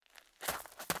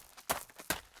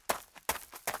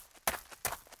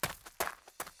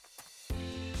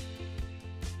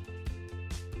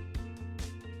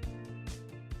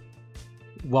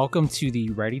Welcome to the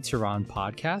Ready to Run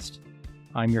podcast.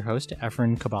 I'm your host,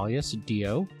 Efren Cabalius,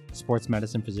 DO, sports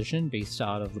medicine physician based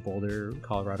out of the Boulder,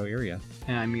 Colorado area.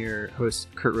 And I'm your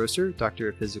host, Kurt Roser, Doctor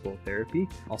of Physical Therapy,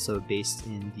 also based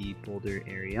in the Boulder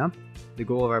area. The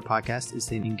goal of our podcast is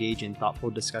to engage in thoughtful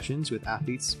discussions with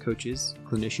athletes, coaches,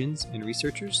 clinicians, and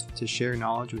researchers to share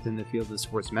knowledge within the field of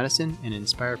sports medicine and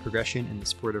inspire progression in the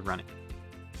sport of running.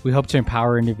 We hope to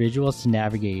empower individuals to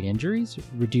navigate injuries,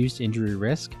 reduce injury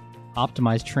risk,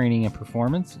 optimize training and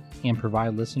performance, and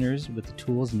provide listeners with the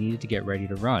tools needed to get ready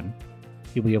to run.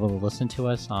 You'll be able to listen to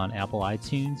us on Apple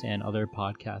iTunes and other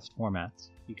podcast formats.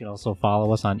 You can also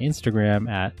follow us on Instagram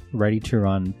at Ready to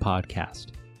Run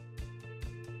Podcast.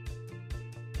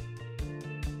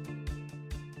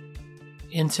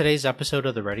 In today's episode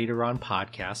of the Ready to Run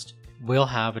podcast, we'll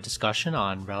have a discussion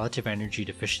on relative energy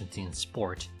deficiency in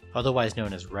sport, otherwise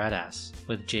known as RED-S,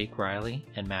 with Jake Riley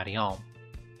and Maddie Alm.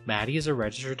 Maddie is a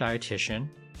registered dietitian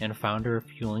and founder of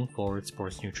Fueling Forward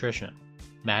Sports Nutrition.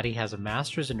 Maddie has a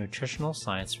master's in nutritional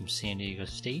science from San Diego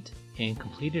State and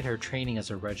completed her training as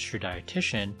a registered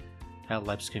dietitian at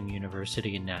Lipscomb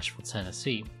University in Nashville,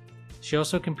 Tennessee. She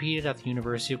also competed at the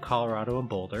University of Colorado in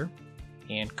Boulder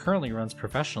and currently runs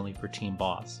professionally for Team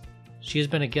Boss. She has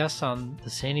been a guest on the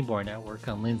Sandy Boy Network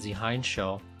on Lindsay Hines'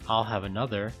 show, I'll Have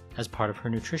Another, as part of her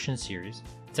nutrition series.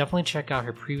 Definitely check out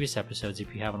her previous episodes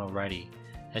if you haven't already,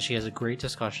 as she has a great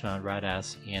discussion on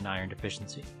RED-S and iron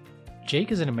deficiency.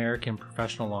 Jake is an American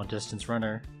professional long-distance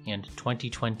runner and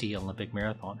 2020 Olympic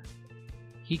marathoner.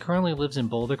 He currently lives in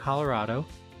Boulder, Colorado,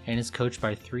 and is coached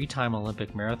by three-time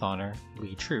Olympic marathoner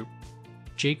Lee Troop.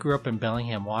 Jake grew up in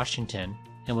Bellingham, Washington,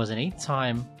 and was an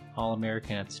 8-time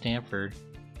All-American at Stanford,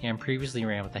 and previously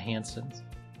ran with the Hansons.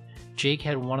 Jake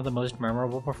had one of the most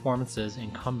memorable performances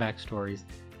and comeback stories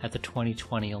at the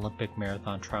 2020 Olympic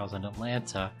Marathon Trials in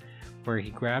Atlanta, where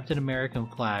he grabbed an American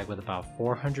flag with about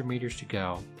 400 meters to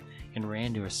go and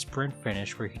ran to a sprint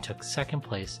finish where he took second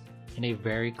place in a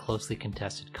very closely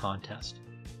contested contest.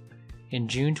 In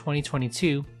June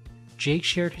 2022, Jake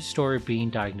shared his story of being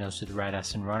diagnosed with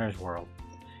RED-S in runner's world.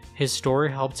 His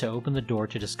story helped to open the door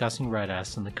to discussing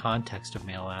RED-S in the context of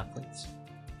male athletes.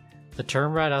 The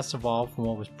term RED-S evolved from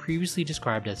what was previously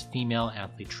described as female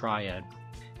athlete triad.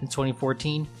 In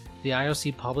 2014, the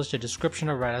IOC published a description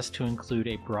of RED-S to include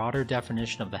a broader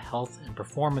definition of the health and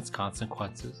performance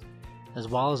consequences, as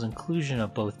well as inclusion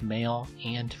of both male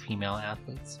and female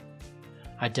athletes.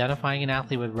 Identifying an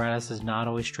athlete with RED-S is not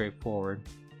always straightforward.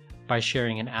 By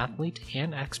sharing an athlete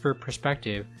and expert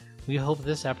perspective, we hope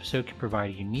this episode can provide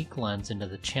a unique lens into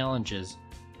the challenges,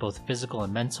 both physical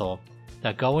and mental,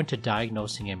 that go into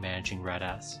diagnosing and managing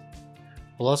RED-S.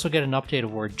 We'll also get an update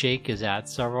of where Jake is at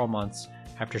several months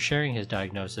after sharing his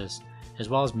diagnosis, as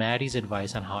well as Maddie's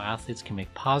advice on how athletes can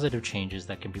make positive changes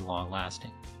that can be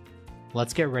long-lasting.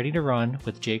 Let's get ready to run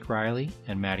with Jake Riley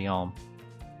and Maddie Alm.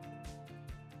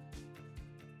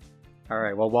 All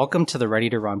right, well, welcome to the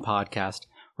Ready to Run podcast.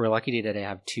 We're lucky today to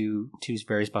have two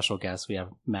very special guests. We have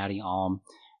Maddie Alm,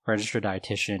 registered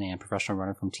dietitian and professional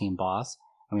runner from Team Boss,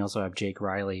 and we also have Jake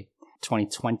Riley,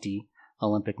 2020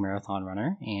 Olympic marathon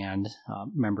runner and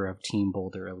member of Team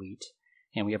Boulder Elite.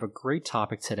 And we have a great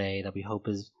topic today that we hope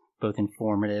is both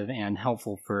informative and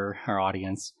helpful for our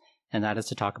audience, and that is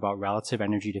to talk about relative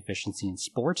energy deficiency in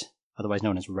sport, otherwise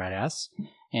known as RED-S.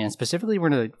 And specifically,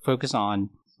 we're going to focus on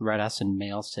RED-S in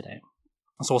males today.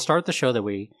 So we'll start the show that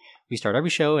we start every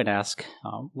show and ask,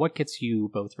 what gets you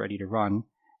both ready to run?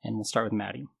 And we'll start with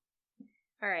Maddie.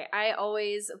 All right. I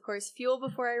always, of course, fuel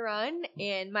before I run,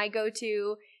 and my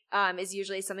go-to is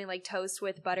usually something like toast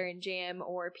with butter and jam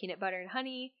or peanut butter and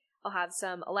honey. I'll have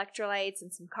some electrolytes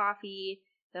and some coffee.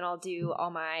 Then I'll do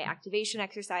all my activation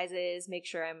exercises, make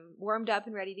sure I'm warmed up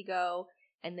and ready to go,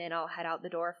 and then I'll head out the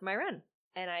door for my run.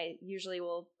 And I usually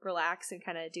will relax and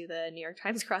kind of do the New York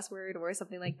Times crossword or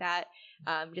something like that,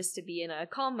 just to be in a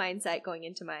calm mindset going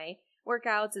into my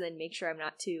workouts, and then make sure I'm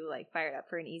not too fired up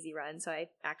for an easy run. So I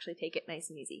actually take it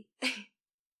nice and easy.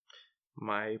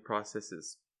 My process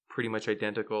is pretty much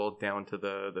identical down to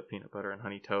the peanut butter and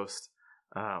honey toast.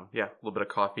 A little bit of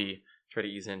coffee, try to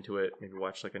ease into it, maybe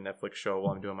watch a Netflix show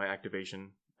while I'm doing my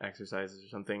activation exercises or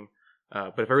something.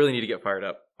 But if I really need to get fired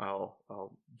up,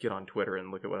 I'll get on Twitter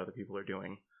and look at what other people are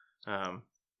doing.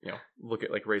 Look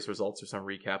at race results or some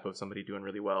recap of somebody doing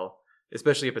really well,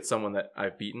 especially if it's someone that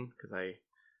I've beaten, because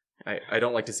I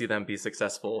don't like to see them be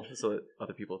successful so that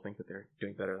other people think that they're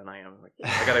doing better than I am.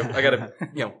 I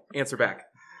gotta answer back.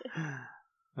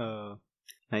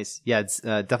 Nice. Yeah, it's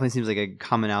definitely seems like a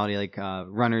commonality.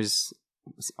 Runners,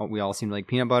 we all seem to like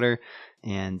peanut butter,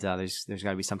 and there's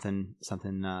got to be something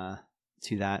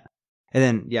to that. And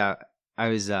then I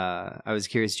was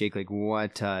curious, Jake, like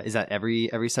what is that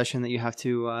every session that you have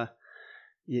to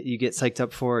you get psyched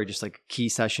up for, or just like key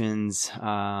sessions?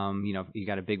 You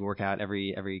got a big workout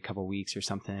every couple weeks or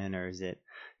something, or is it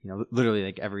literally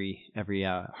like every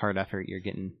hard effort you're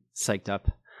getting psyched up?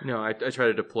 No, I try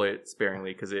to deploy it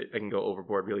sparingly because I can go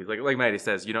overboard really. Like Maddie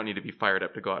says, you don't need to be fired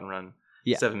up to go out and run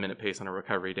 7-minute pace on a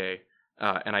recovery day,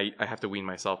 and I have to wean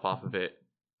myself off of it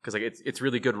because like it's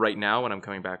really good right now when I'm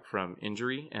coming back from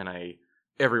injury and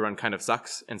every run kind of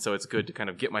sucks, and so it's good to kind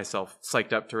of get myself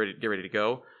psyched up to get ready to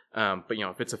go. But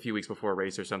if it's a few weeks before a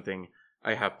race or something,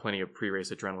 I have plenty of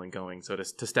pre-race adrenaline going. So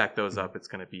to stack those up, it's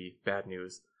going to be bad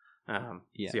news.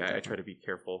 I try to be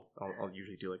careful. I'll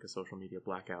usually do like a social media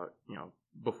blackout,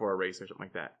 before a race or something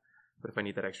like that. But if I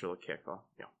need that extra little kick, I'll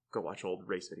go watch old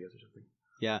race videos or something.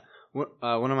 Yeah,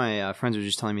 one of my friends was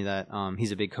just telling me that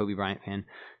he's a big Kobe Bryant fan.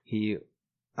 He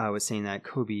was saying that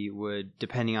Kobe would,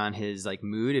 depending on his like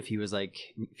mood, if he was like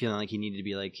feeling like he needed to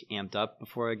be like amped up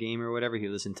before a game or whatever, he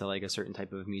would listen to like a certain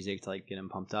type of music to like get him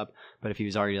pumped up. But if he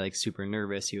was already like super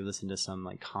nervous, he would listen to some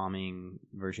like calming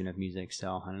version of music.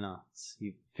 So I don't know.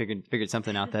 You figured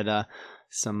something out that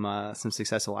some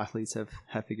successful athletes have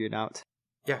figured out.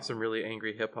 Yeah, some really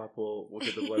angry hip hop will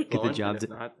get the blood flowing. Get the job. And if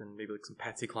not, then maybe like some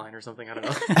Patsy Cline or something. I don't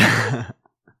know.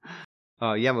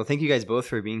 Well, thank you guys both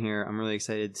for being here. I'm really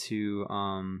excited to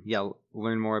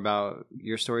learn more about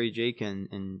your story, Jake,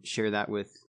 and share that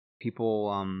with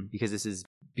people because this is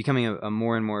becoming a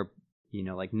more and more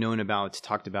known about,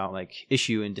 talked about like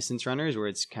issue in distance runners, where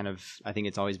it's kind of, I think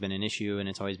it's always been an issue and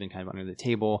it's always been kind of under the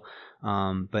table,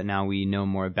 but now we know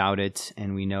more about it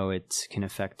and we know it can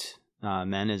affect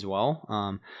men as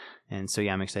well. And so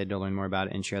I'm excited to learn more about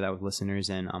it and share that with listeners,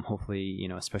 and hopefully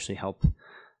especially help.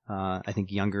 I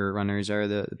think younger runners are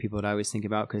the people that I always think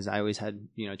about, because I always had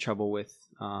trouble with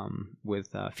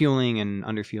fueling and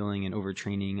underfueling and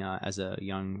overtraining as a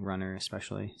young runner,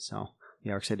 especially. So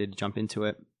we're excited to jump into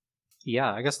it.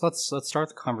 Yeah, I guess let's start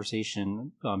the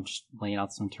conversation. Just laying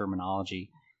out some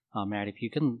terminology. Matt, if you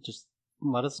can just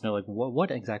let us know like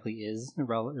what exactly is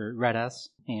RED-S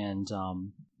and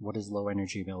what is low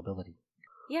energy availability.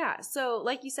 Yeah, so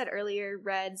like you said earlier,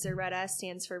 REDS or RED-S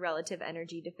stands for Relative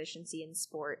Energy Deficiency in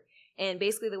Sport. And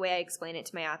basically the way I explain it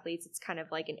to my athletes, it's kind of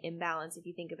like an imbalance. If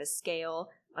you think of a scale,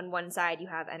 on one side you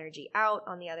have energy out,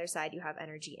 on the other side you have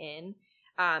energy in.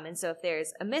 And so if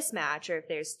there's a mismatch, or if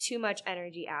there's too much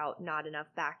energy out, not enough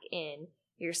back in,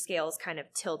 your scale's kind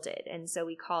of tilted. And so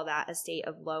we call that a state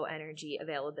of low energy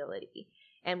availability.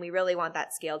 And we really want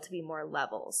that scale to be more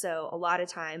level. So a lot of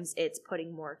times it's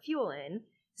putting more fuel in.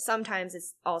 Sometimes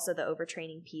it's also the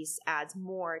overtraining piece adds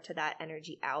more to that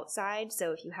energy outside.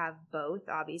 So if you have both,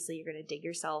 obviously you're going to dig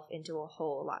yourself into a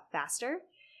hole a lot faster.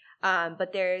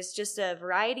 But there's just a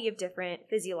variety of different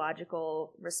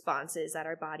physiological responses that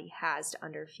our body has to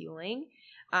underfueling.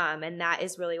 And that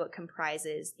is really what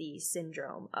comprises the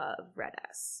syndrome of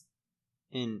RED-S.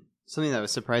 And something that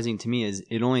was surprising to me is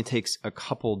it only takes a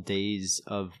couple days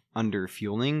of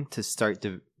underfueling to start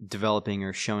developing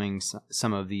or showing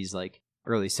some of these like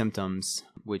early symptoms,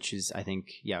 which is, I think,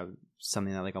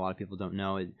 something that like a lot of people don't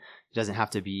know. It doesn't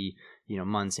have to be,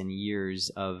 months and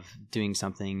years of doing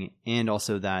something. And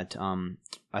also that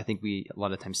I think we a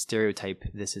lot of times stereotype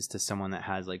this as to someone that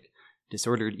has like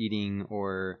disordered eating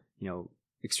or,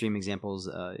 extreme examples,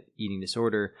 eating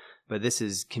disorder, but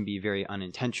this can be very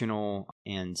unintentional,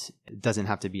 and it doesn't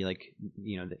have to be like,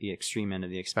 the extreme end of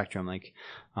the spectrum. Like,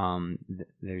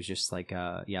 there's just like,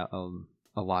 a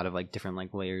lot of like different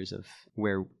like layers of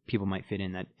where people might fit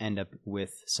in that end up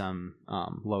with some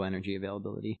low energy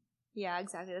availability. Yeah,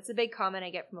 exactly. That's a big comment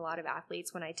I get from a lot of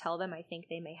athletes when I tell them I think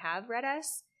they may have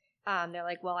RED-S. They're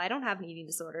like, well, I don't have an eating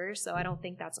disorder, so I don't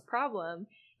think that's a problem.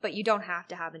 But you don't have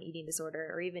to have an eating disorder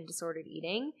or even disordered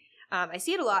eating. I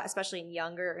see it a lot, especially in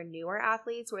younger or newer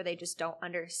athletes, where they just don't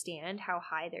understand how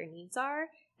high their needs are.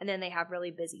 And then they have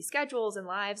really busy schedules and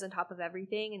lives on top of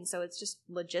everything. And so it's just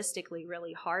logistically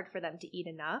really hard for them to eat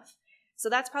enough. So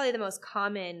that's probably the most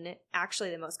common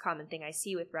thing I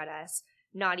see with RED-S,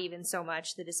 not even so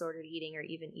much the disordered eating or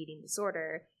even eating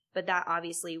disorder, but that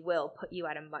obviously will put you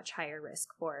at a much higher risk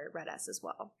for RED-S as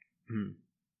well. Mm.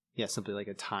 Yeah, simply like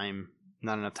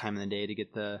not enough time in the day to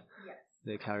get the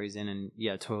calories in. And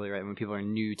totally right. When people are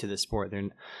new to the sport,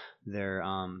 they're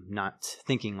not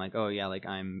thinking like, oh yeah, like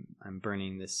I'm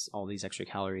burning all these extra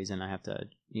calories and I have to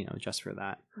adjust for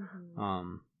that.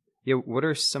 Mm-hmm. What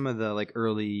are some of the like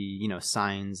early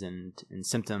signs and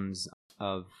symptoms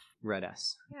of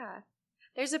RED-S?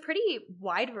 There's a pretty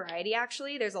wide variety,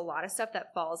 actually. There's a lot of stuff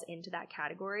that falls into that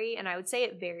category, and I would say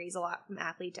it varies a lot from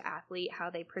athlete to athlete how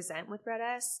they present with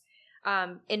RED-S.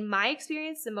 In my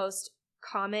experience, the most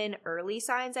common early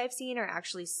signs I've seen are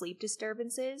actually sleep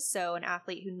disturbances. So an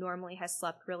athlete who normally has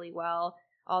slept really well,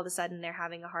 all of a sudden they're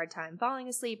having a hard time falling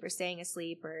asleep or staying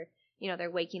asleep, or,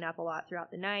 they're waking up a lot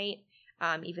throughout the night,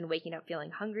 even waking up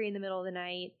feeling hungry in the middle of the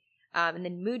night. And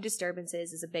then mood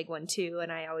disturbances is a big one too.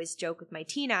 And I always joke with my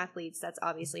teen athletes, that's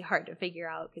obviously hard to figure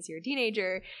out because you're a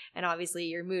teenager and obviously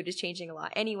your mood is changing a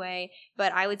lot anyway.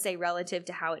 But I would say relative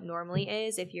to how it normally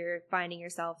is, if you're finding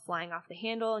yourself flying off the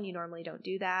handle and you normally don't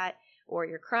do that, or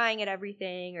you're crying at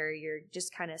everything, or you're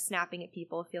just kind of snapping at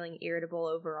people, feeling irritable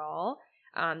overall,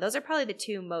 those are probably the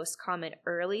two most common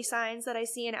early signs that I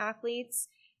see in athletes.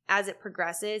 As it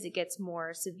progresses, it gets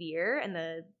more severe and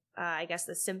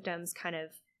the symptoms kind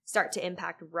of start to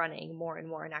impact running more and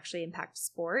more and actually impact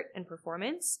sport and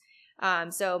performance.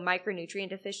 So micronutrient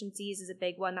deficiencies is a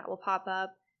big one that will pop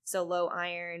up. So low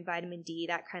iron, vitamin D,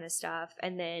 that kind of stuff.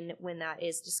 And then when that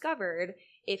is discovered,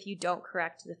 if you don't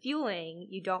correct the fueling,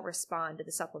 you don't respond to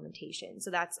the supplementation.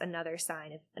 So that's another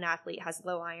sign. If an athlete has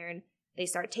low iron, they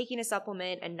start taking a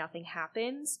supplement and nothing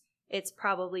happens, it's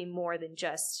probably more than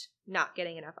just not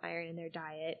getting enough iron in their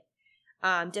diet.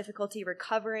 Difficulty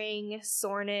recovering,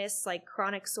 soreness, like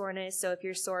chronic soreness. So if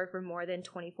you're sore for more than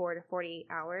 24 to 48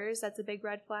 hours, that's a big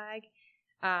red flag.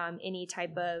 Any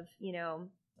type of,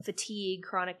 fatigue,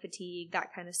 chronic fatigue,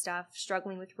 that kind of stuff.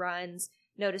 Struggling with runs,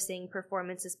 noticing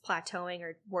performance is plateauing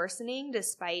or worsening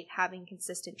despite having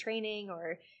consistent training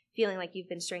or feeling like you've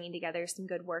been stringing together some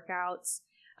good workouts.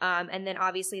 And then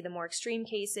obviously the more extreme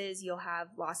cases, you'll have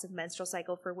loss of menstrual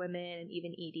cycle for women and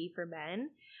even ED for men.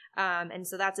 And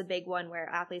so that's a big one where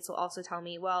athletes will also tell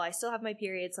me, well, I still have my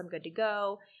period, so I'm good to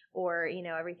go. Or,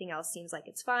 everything else seems like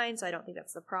it's fine, so I don't think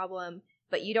that's the problem.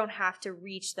 But you don't have to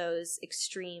reach those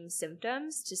extreme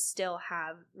symptoms to still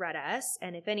have RED-S.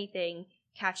 And if anything,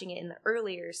 catching it in the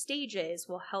earlier stages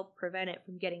will help prevent it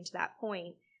from getting to that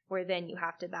point where then you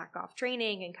have to back off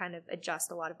training and kind of adjust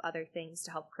a lot of other things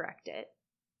to help correct it.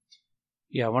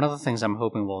 Yeah, one of the things I'm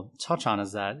hoping we'll touch on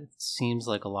is that it seems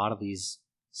like a lot of these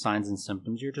signs and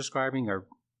symptoms you're describing are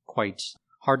quite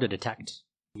hard to detect,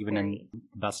 even in the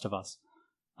best of us.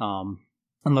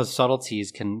 And those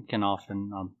subtleties can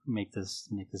often make this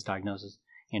diagnosis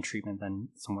and treatment then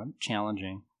somewhat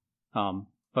challenging.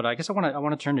 But I guess I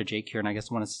want to turn to Jake here, and I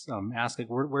guess I want to ask, like,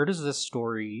 where does this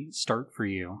story start for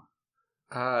you?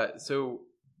 So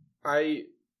I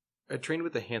trained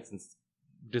with the Hanson's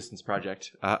Distance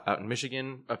Project out in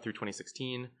Michigan up through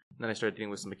 2016. And then I started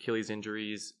dealing with some Achilles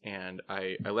injuries, and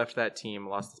I left that team,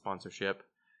 lost the sponsorship,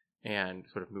 and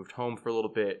sort of moved home for a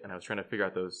little bit. And I was trying to figure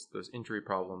out those injury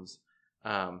problems.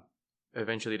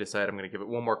 Eventually decided I'm going to give it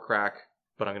one more crack,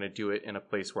 but I'm going to do it in a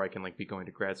place where I can be going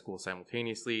to grad school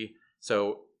simultaneously.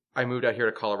 So I moved out here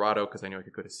to Colorado because I knew I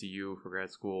could go to CU for grad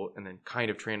school and then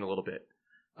kind of train a little bit.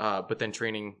 But then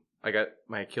training, I got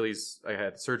my Achilles, I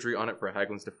had surgery on it for a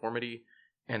Haglund's deformity.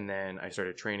 And then I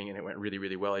started training and it went really,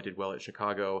 really well. I did well at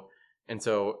Chicago. And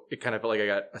so it kind of felt like I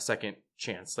got a second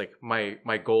chance. Like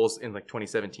my goals in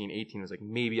 2017-18 was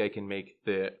maybe I can make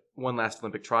the one last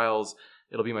Olympic trials.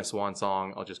 It'll be my swan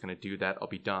song. I'm just going to do that. I'll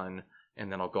be done.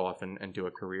 And then I'll go off and do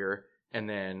a career. And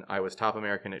then I was top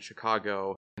American at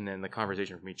Chicago. And then the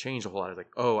conversation for me changed a whole lot. I was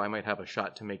like, oh, I might have a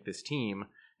shot to make this team.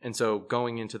 And so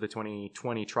going into the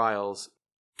 2020 trials,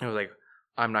 I was like,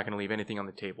 I'm not going to leave anything on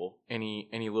the table. Any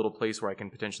little place where I can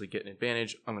potentially get an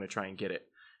advantage, I'm going to try and get it.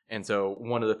 And so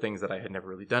one of the things that I had never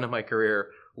really done in my career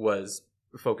was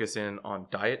focus in on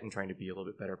diet and trying to be a little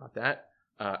bit better about that.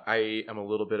 I am a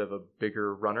little bit of a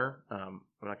bigger runner. I'm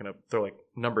not going to throw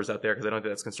numbers out there because I don't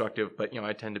think that's constructive, but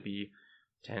I tend to be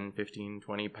 10, 15,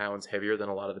 20 pounds heavier than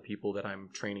a lot of the people that I'm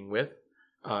training with.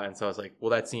 And so I was like,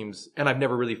 well, that seems, and I've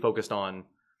never really focused on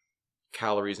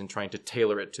calories and trying to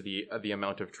tailor it to the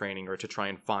amount of training or to try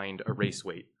and find a race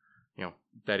weight.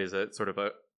 That is a sort of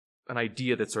an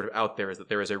idea that's sort of out there, is that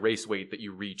there is a race weight that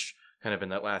you reach kind of in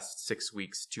that last 6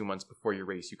 weeks, 2 months before your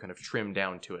race. You kind of trim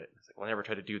down to it. It's like, well, I never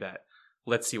try to do that.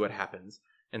 Let's see what happens.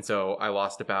 And so I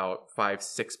lost about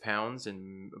 5-6 pounds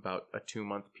in about a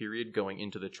 2-month period going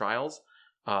into the trials.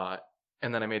 And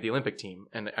then I made the Olympic team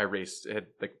and I raced, had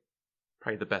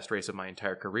probably the best race of my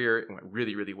entire career. It went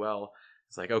really, really well.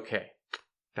 It's like, okay,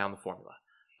 found the formula.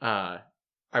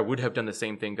 I would have done the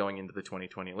same thing going into the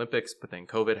 2020 Olympics, but then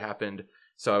COVID happened.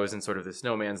 So I was in sort of this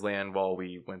no man's land while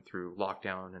we went through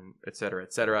lockdown and et cetera,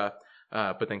 et cetera.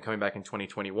 But then coming back in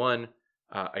 2021,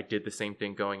 I did the same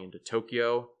thing going into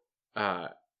Tokyo.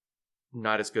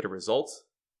 Not as good a results.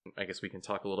 I guess we can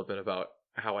talk a little bit about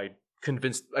how I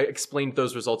explained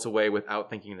those results away without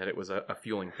thinking that it was a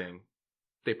fueling thing.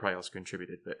 They probably also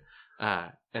contributed, but,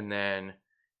 and then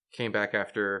came back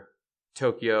after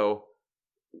Tokyo,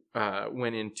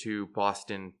 went into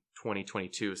Boston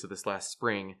 2022, so this last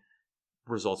spring,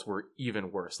 results were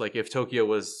even worse. Like if Tokyo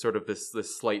was sort of this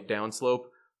slight downslope,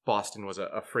 Boston was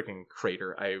a freaking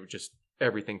crater.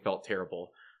 Everything felt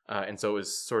terrible. And so it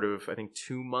was sort of, I think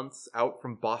 2 months out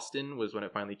from Boston was when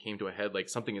it finally came to a head. Like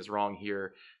something is wrong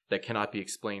here that cannot be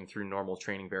explained through normal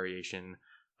training variation.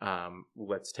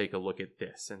 Let's take a look at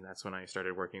this. And that's when I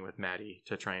started working with Maddie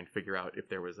to try and figure out if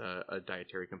there was a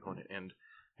dietary component. And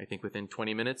I think within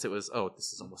 20 minutes it was,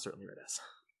 this is almost certainly Red S.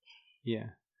 Yeah.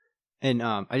 And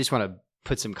I just want to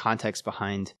put some context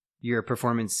behind your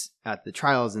performance at the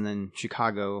trials and then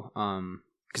Chicago.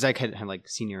 Because I had like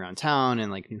seen you around town and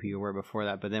like knew who you were before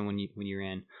that. But then when you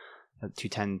ran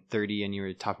 2:10:30 and you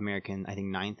were top American, I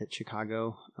think 9th at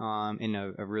Chicago, in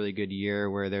a really good year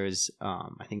where there was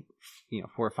I think 4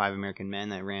 or 5 American men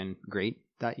that ran great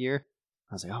that year.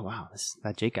 I was like, oh wow,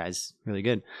 that Jake guy's really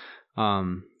good.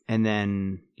 And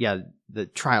then the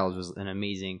trials was an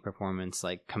amazing performance,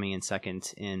 like coming in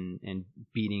second and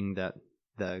beating the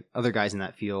other guys in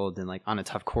that field and like on a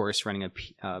tough course running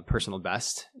a personal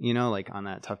best, like on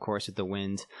that tough course with the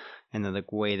wind and the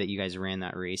way that you guys ran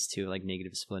that race too, like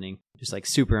negative splitting, just like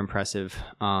super impressive.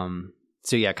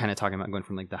 So yeah, kind of talking about going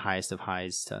from like the highest of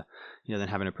highs to, then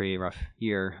having a pretty rough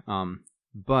year.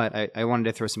 But I wanted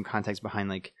to throw some context behind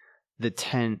like the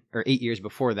 10 or 8 years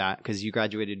before that, because you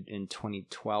graduated in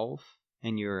 2012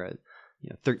 and you're a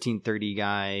 13:30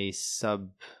 guy, sub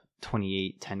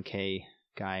 28 10K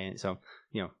guy. And so,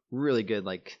 really good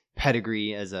like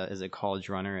pedigree as a college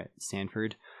runner at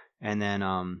Stanford. And then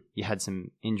you had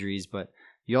some injuries, but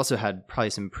you also had probably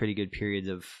some pretty good periods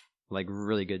of like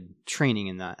really good training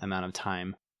in that amount of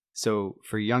time. So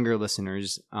for younger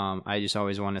listeners, I just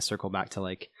always want to circle back to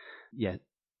like,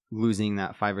 losing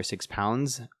that 5 or 6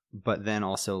 pounds, but then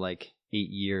also like 8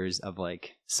 years of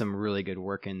like some really good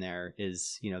work in there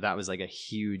is, that was like a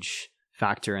huge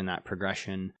factor in that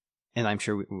progression. And I'm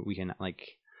sure we can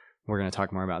like, we're going to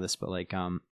talk more about this, but like,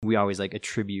 we always like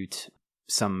attribute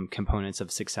some components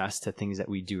of success to things that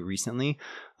we do recently.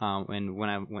 And when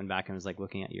I went back and was like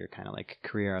looking at your kind of like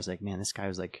career, I was like, man, this guy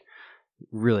was like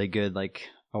really good like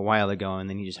a while ago. And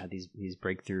then he just had these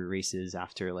breakthrough races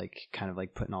after like kind of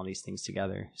like putting all these things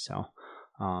together. So,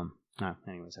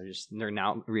 anyways, I just nerding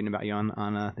out reading about you on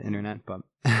the internet, but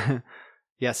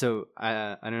yeah. So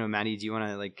I don't know, Maddie, do you want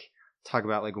to like talk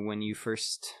about like when you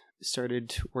first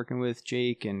started working with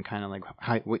Jake and kind of like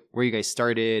where you guys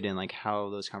started and like how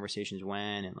those conversations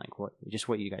went and like what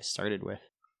you guys started with?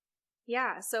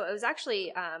 Yeah, so it was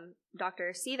actually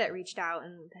Dr. C that reached out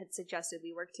and had suggested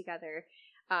we work together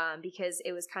because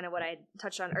it was kind of what I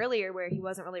touched on earlier, where he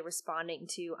wasn't really responding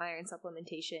to iron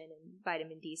supplementation and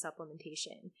vitamin D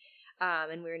supplementation.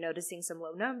 And we were noticing some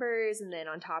low numbers, and then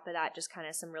on top of that, just kind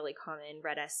of some really common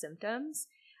Red S symptoms.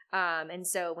 And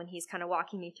so when he's kind of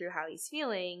walking me through how he's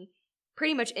feeling,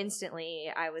 pretty much instantly,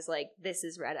 I was like, this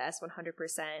is Red S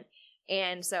 100%.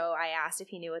 And so I asked if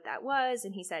he knew what that was,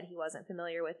 and he said he wasn't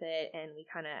familiar with it. And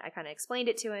I kind of explained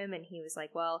it to him, and he was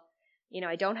like, well,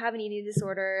 I don't have an eating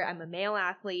disorder. I'm a male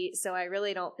athlete, so I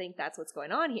really don't think that's what's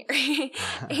going on here.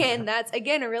 And that's,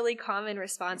 again, a really common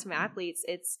response from athletes.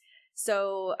 It's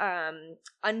so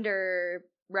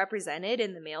underrepresented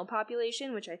in the male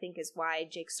population, which I think is why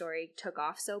Jake's story took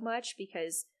off so much,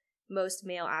 because most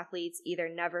male athletes either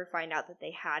never find out that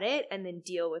they had it and then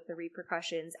deal with the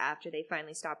repercussions after they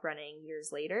finally stop running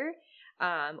years later,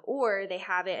 or they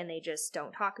have it and they just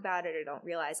don't talk about it or don't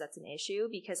realize that's an issue,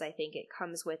 because I think it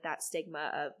comes with that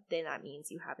stigma of then that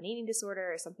means you have an eating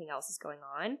disorder or something else is going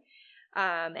on.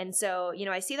 And so,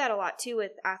 I see that a lot too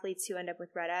with athletes who end up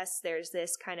with Red S. There's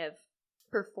this kind of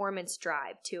performance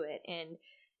drive to it. And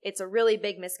it's a really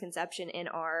big misconception in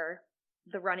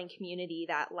the running community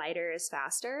that lighter is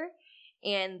faster.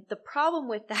 And the problem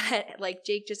with that, like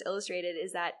Jake just illustrated,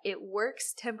 is that it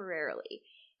works temporarily.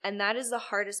 And that is the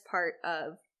hardest part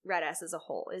of Red S as a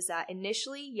whole, is that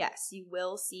initially, yes, you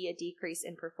will see a decrease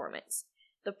in performance.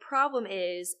 The problem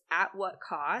is at what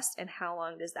cost and how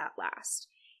long does that last?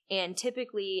 And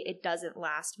typically it doesn't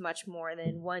last much more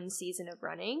than 1 season of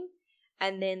running.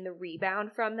 And then the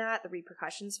rebound from that, the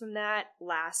repercussions from that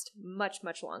last much,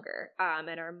 much longer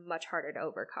and are much harder to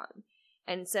overcome.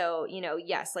 And so,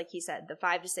 yes, like he said, the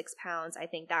 5 to 6 pounds, I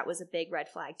think that was a big red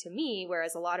flag to me,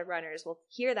 whereas a lot of runners will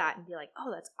hear that and be like, oh,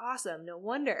 that's awesome, no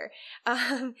wonder.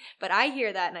 But I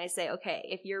hear that and I say, okay,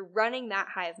 if you're running that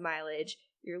high of mileage,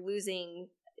 you're losing,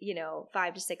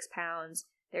 5 to 6 pounds,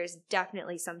 there's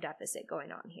definitely some deficit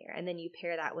going on here. And then you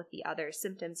pair that with the other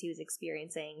symptoms he was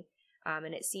experiencing,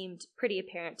 and it seemed pretty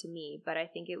apparent to me, but I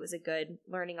think it was a good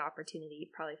learning opportunity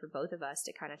probably for both of us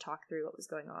to kind of talk through what was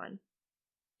going on.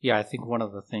 Yeah, I think one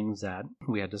of the things that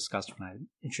we had discussed when I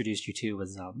introduced you to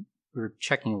was we were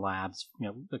checking labs,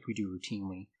 like we do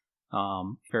routinely.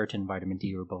 Ferritin, vitamin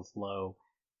D were both low.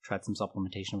 Tried some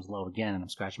supplementation, was low again, and I'm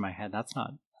scratching my head. That's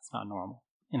not normal.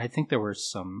 And I think there were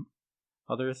some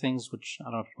other things which I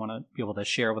don't know if you want to be able to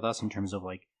share with us in terms of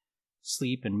like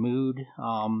sleep and mood,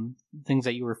 things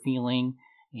that you were feeling,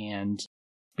 and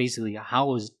basically how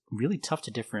it was really tough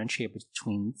to differentiate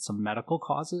between some medical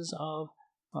causes of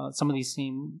some of these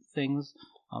same things,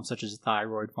 such as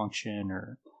thyroid function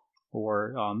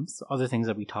or other things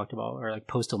that we talked about, or like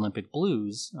post-Olympic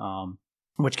blues,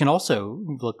 which can also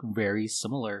look very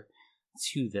similar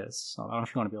to this. So I don't know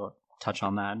if you want to be able to touch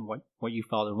on that and what you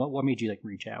felt and what made you like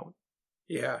reach out.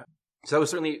 Yeah. So that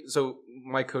was so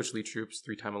my coach, Lee Troops,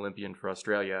 3-time Olympian for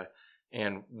Australia.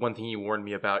 And one thing he warned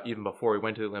me about even before we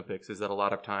went to the Olympics is that a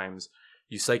lot of times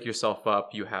you psych yourself up.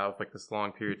 You have like this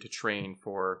long period to train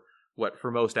for what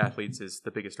for most athletes is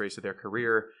the biggest race of their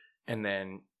career. And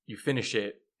then you finish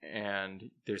it and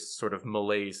there's sort of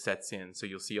malaise sets in. So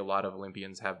you'll see a lot of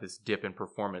Olympians have this dip in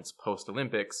performance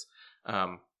post-Olympics.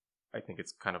 I think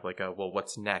it's kind of like well,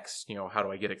 what's next? How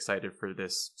do I get excited for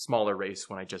this smaller race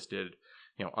when I just did,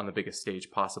 on the biggest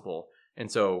stage possible?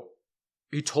 And so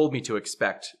he told me to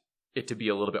expect it to be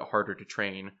a little bit harder to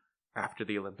train after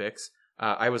the Olympics.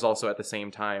 I was also at the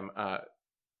same time, I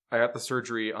got the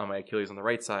surgery on my Achilles on the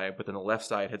right side, but then the left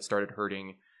side had started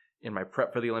hurting in my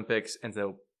prep for the Olympics. And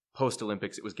so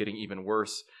post-Olympics, it was getting even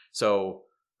worse. So,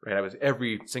 right, I was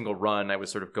every single run, I was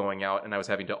sort of going out and I was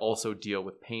having to also deal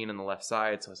with pain on the left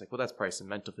side. So I was like, well, that's probably some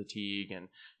mental fatigue. And,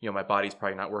 my body's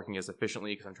probably not working as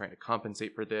efficiently because I'm trying to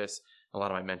compensate for this. A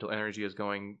lot of my mental energy is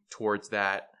going towards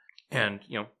that. And,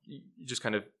 you just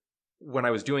kind of, when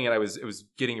I was doing it, it was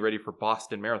getting ready for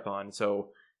Boston Marathon. So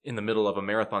in the middle of a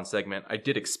marathon segment, I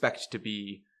did expect to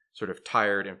be sort of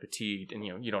tired and fatigued. And,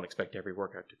 you don't expect every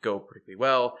workout to go particularly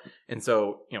well. And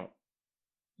so,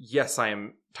 yes, I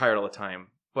am tired all the time,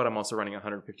 but I'm also running a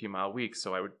 150-mile week.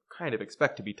 So I would kind of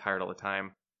expect to be tired all the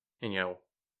time. And,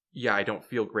 yeah, I don't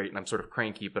feel great and I'm sort of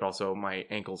cranky, but also my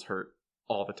ankles hurt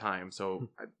all the time. So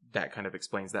that kind of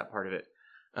explains that part of it.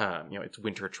 It's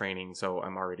winter training, so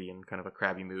I'm already in kind of a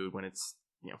crabby mood when it's,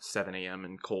 7 a.m.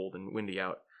 and cold and windy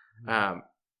out.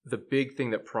 The big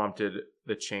thing that prompted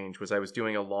the change was I was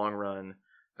doing a long run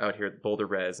out here at Boulder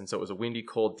Res, and so it was a windy,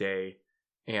 cold day,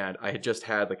 and I had just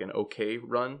had like an okay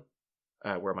run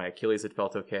where my Achilles had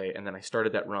felt okay, and then I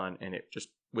started that run, and it just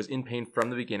was in pain from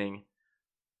the beginning.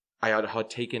 I had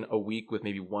taken a week with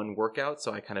maybe one workout,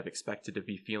 so I kind of expected to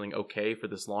be feeling okay for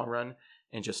this long run.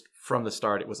 And just from the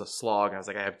start, it was a slog. I was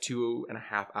like, I have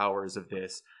 2.5 hours of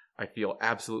this. I feel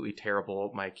absolutely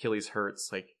terrible. My Achilles hurts.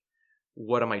 Like,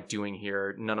 what am I doing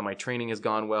here? None of my training has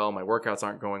gone well. My workouts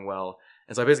aren't going well.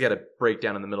 And so I basically had to break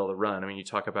down in the middle of the run. I mean, you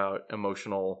talk about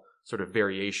emotional sort of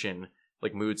variation,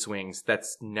 like mood swings.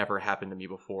 That's never happened to me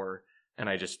before. And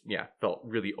I just, felt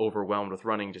really overwhelmed with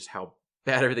running, just how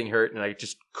bad everything hurt. And I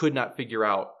just could not figure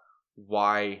out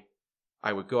why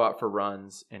I would go out for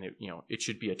runs and it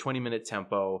should be a 20-minute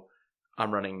tempo.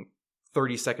 I'm running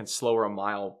 30 seconds slower a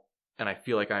mile and I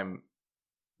feel like I'm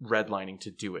redlining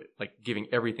to do it, like giving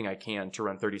everything I can to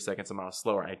run 30 seconds a mile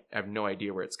slower. I have no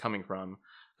idea where it's coming from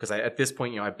because at this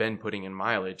point, I've been putting in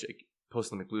mileage.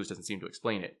 Post-Olympic blues doesn't seem to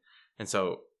explain it. And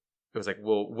so it was like,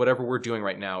 well, whatever we're doing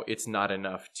right now, it's not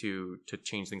enough to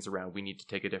change things around. We need to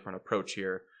take a different approach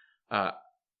here.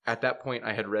 At that point,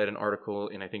 I had read an article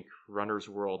in, I think, Runner's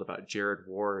World about Jared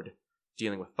Ward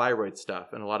dealing with thyroid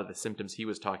stuff and a lot of the symptoms he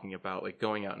was talking about, like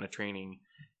going out in a training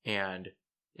and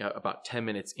about 10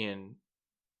 minutes in,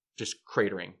 just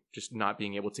cratering, just not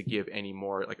being able to give any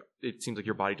more. Like, it seems like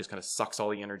your body just kind of sucks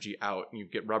all the energy out and you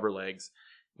get rubber legs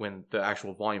when the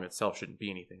actual volume itself shouldn't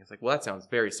be anything. It's like, well, that sounds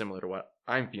very similar to what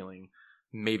I'm feeling.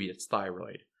 Maybe it's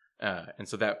thyroid. And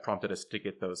so that prompted us to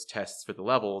get those tests for the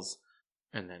levels.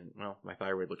 And then, well, my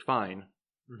thyroid looked fine,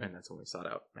 and that's when we sought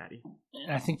out Maddie.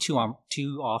 And I think too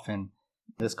often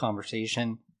this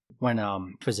conversation, when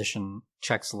physician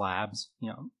checks labs,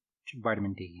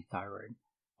 vitamin D, thyroid,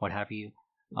 what have you,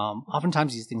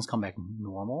 oftentimes these things come back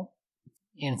normal,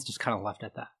 and it's just kind of left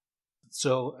at that.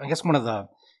 So I guess one of the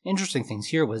interesting things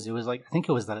here was I think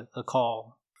it was the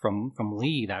call from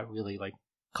Lee that really like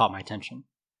caught my attention,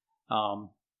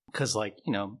 because I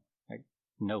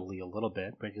know Lee a little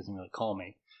bit, but he doesn't really call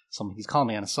me. So he's calling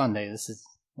me on a Sunday.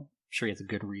 I'm sure he has a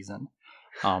good reason.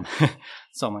 So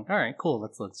I'm like, all right, cool.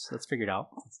 Let's figure it out.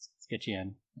 Let's get you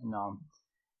in.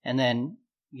 And then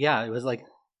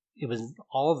it was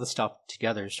all of the stuff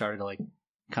together started to like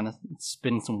kind of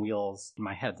spin some wheels in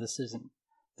my head. This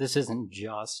isn't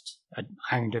just an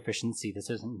iron deficiency.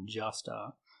 This isn't just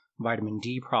a vitamin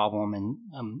D problem.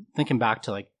 And thinking back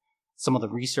to like some of the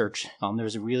research,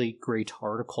 there's a really great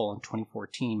article in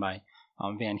 2014 by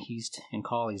Van Heest and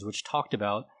colleagues, which talked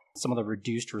about some of the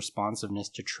reduced responsiveness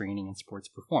to training and sports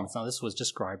performance. Now, this was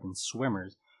described in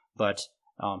swimmers, but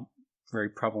very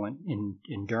prevalent in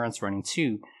endurance running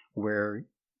too, where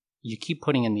you keep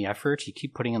putting in the effort, you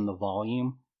keep putting in the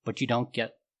volume, but you don't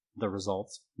get the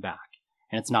results back.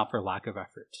 And it's not for lack of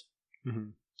effort. Mm-hmm.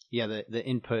 Yeah, the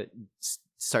input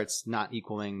starts not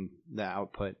equaling the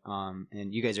output.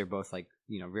 And you guys are both like,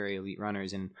 very elite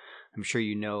runners. And I'm sure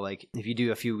like if you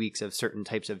do a few weeks of certain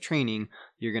types of training,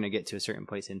 you're going to get to a certain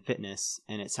place in fitness.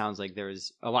 And it sounds like there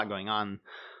was a lot going on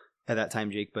at that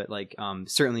time, Jake, but like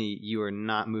certainly you are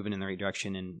not moving in the right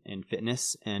direction in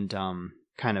fitness. And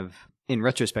kind of in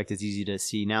retrospect, it's easy to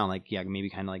see now, like, yeah, maybe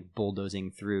kind of like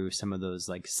bulldozing through some of those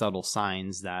like subtle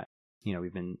signs that,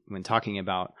 we've been talking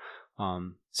about.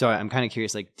 So I'm kind of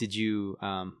curious, like, did you,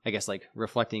 I guess, like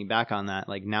reflecting back on that,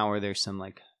 like now are there some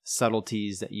like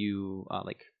subtleties that you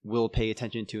like will pay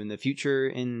attention to in the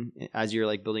future as you're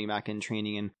like building back in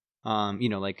training?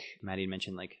 And, like Maddie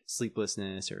mentioned, like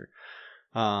sleeplessness or,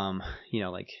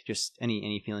 like just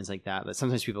any feelings like that. But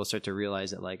sometimes people start to realize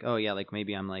that like, oh yeah, like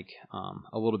maybe I'm like,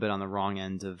 a little bit on the wrong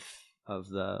end of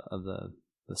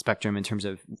the spectrum in terms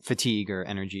of fatigue or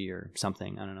energy or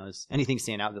something. I don't know. Does anything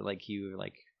stand out that like you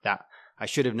like that I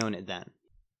should have known it then?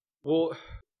 Well,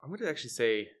 I'm going to actually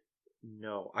say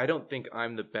no. I don't think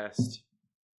I'm the best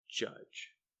judge.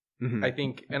 Mm-hmm. I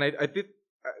think, and I think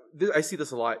I see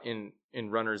this a lot in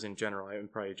runners in general, and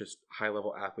probably just high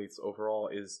level athletes overall,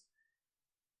 is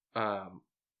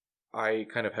I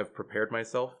kind of have prepared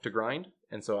myself to grind.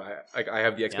 And so I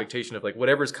have the expectation of like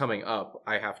whatever's coming up,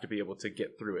 I have to be able to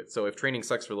get through it. So if training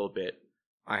sucks for a little bit,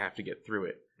 I have to get through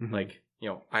it. Mm-hmm. Like,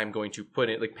 I'm going to put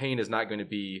it, like pain is not going to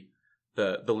be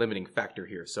the limiting factor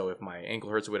here. So if my ankle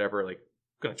hurts or whatever, like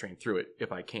I'm going to train through it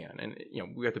if I can. And,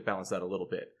 we have to balance that a little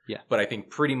bit. Yeah. But I think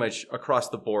pretty much across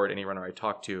the board, any runner I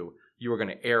talk to, you are going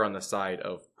to err on the side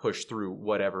of push through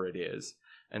whatever it is.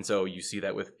 And so you see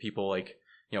that with people like,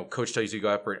 coach tells you to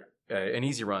go out for an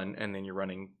easy run and then you're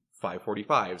running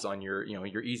 5:45s on your,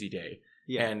 your easy day.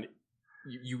 Yeah. And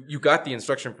you got the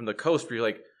instruction from the coach where you're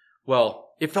like, well,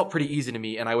 it felt pretty easy to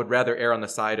me and I would rather err on the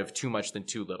side of too much than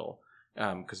too little.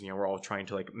 Cause we're all trying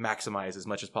to like maximize as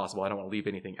much as possible. I don't want to leave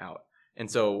anything out. And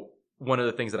so one of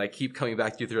the things that I keep coming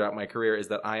back to throughout my career is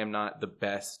that I am not the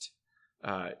best,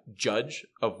 judge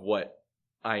of what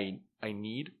I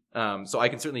need. So I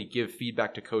can certainly give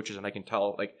feedback to coaches and I can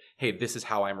tell like, hey, this is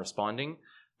how I'm responding.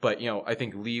 But, I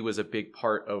think Lee was a big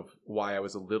part of why I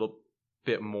was a little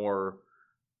bit more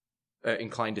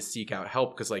inclined to seek out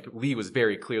help. Because like Lee was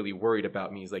very clearly worried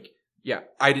about me. He's like, yeah,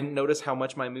 I didn't notice how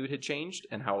much my mood had changed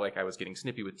and how like I was getting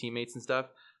snippy with teammates and stuff,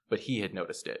 but he had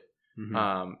noticed it.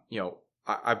 Mm-hmm.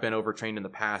 I've been overtrained in the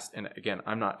past. And again,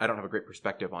 I don't have a great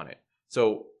perspective on it.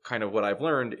 So kind of what I've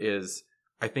learned is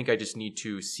I think I just need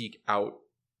to seek out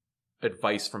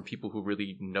advice from people who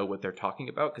really know what they're talking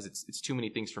about, because it's too many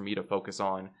things for me to focus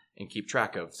on and keep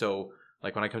track of. So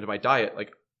like when I come to my diet,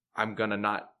 like I'm gonna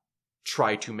not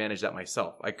try to manage that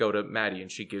myself. I go to Maddie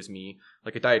and she gives me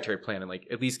like a dietary plan and like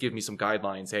at least give me some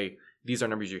guidelines. Hey, these are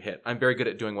numbers you hit. I'm very good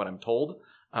at doing what I'm told.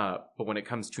 But when it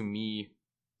comes to me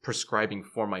prescribing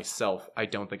for myself, I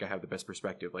don't think I have the best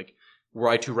perspective. Like were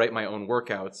I to write my own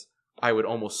workouts, I would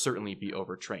almost certainly be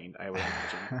overtrained, I would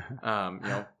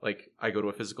imagine. Like I go to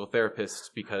a physical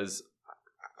therapist because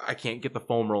I can't get the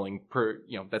foam rolling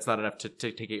that's not enough to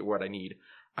take what I need.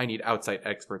 I need outside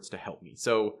experts to help me.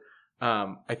 So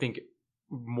I think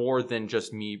more than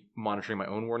just me monitoring my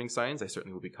own warning signs, I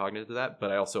certainly will be cognizant of that.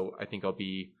 But I think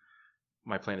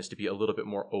my plan is to be a little bit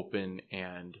more open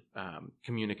and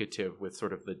communicative with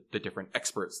sort of the different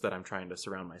experts that I'm trying to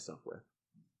surround myself with.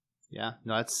 Yeah,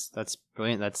 no, that's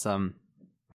brilliant. That's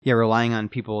relying on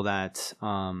people that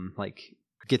like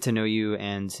get to know you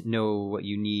and know what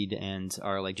you need and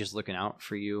are like just looking out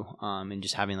for you, and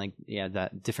just having like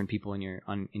that different people in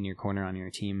your corner on your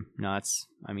team. No,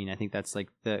 I think that's like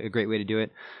a great way to do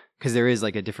it, because there is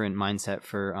like a different mindset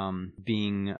for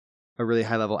being a really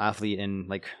high level athlete and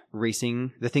like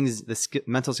racing, the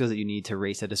mental skills that you need to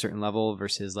race at a certain level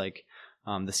versus like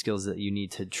the skills that you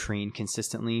need to train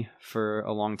consistently for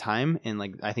a long time. And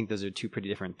like, I think those are two pretty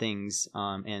different things.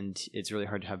 And it's really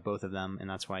hard to have both of them. And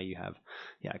that's why you have,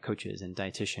 coaches and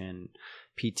dietitian,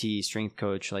 PT, strength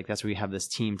coach. Like that's where you have this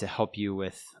team to help you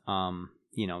with,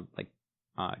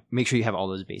 make sure you have all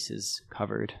those bases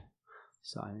covered.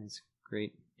 So I think it's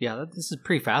great. Yeah, this is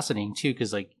pretty fascinating too,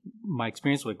 because like my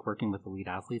experience with working with elite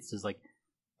athletes is like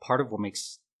part of what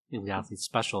makes elite athletes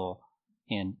special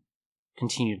and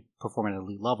continue to perform at an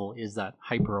elite level is that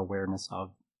hyper awareness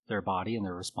of their body and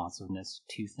their responsiveness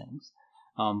to things.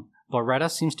 But red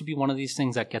S seems to be one of these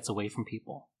things that gets away from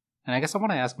people. And I guess I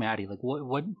want to ask Maddie, like, what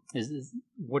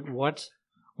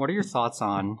are your thoughts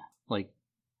on, like,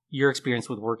 your experience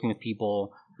with working with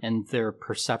people and their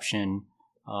perception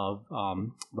of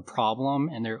the problem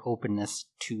and their openness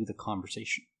to the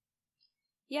conversation?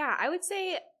 Yeah, I would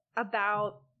say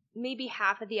about maybe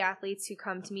half of the athletes who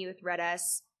come to me with red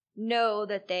S know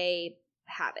that they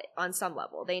have it on some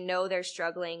level. They know they're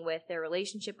struggling with their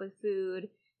relationship with food.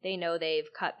 They know they've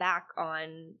cut back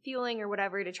on fueling or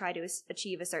whatever to try to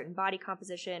achieve a certain body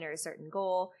composition or a certain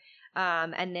goal.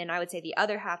 And then I would say the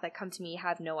other half that come to me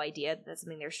have no idea that that's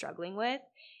something they're struggling with.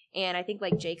 And I think,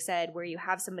 like Jake said, where you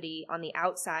have somebody on the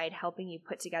outside helping you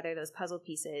put together those puzzle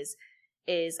pieces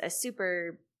is a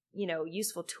super,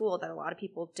 useful tool that a lot of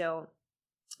people don't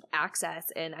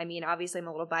access. And I mean, obviously I'm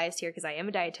a little biased here because I am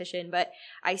a dietitian, but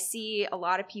I see a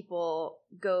lot of people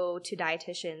go to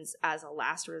dietitians as a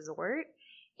last resort.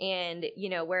 And,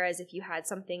 whereas if you had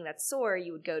something that's sore,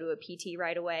 you would go to a PT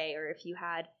right away. Or if you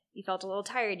felt a little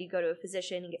tired, you go to a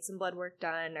physician and get some blood work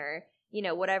done, or,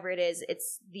 whatever it is.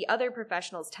 It's the other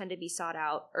professionals tend to be sought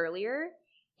out earlier.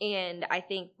 And I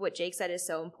think what Jake said is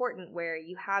so important, where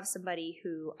you have somebody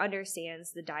who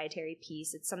understands the dietary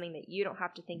piece. It's something that you don't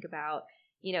have to think about.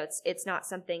 It's not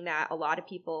something that a lot of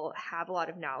people have a lot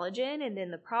of knowledge in. And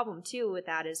then the problem too with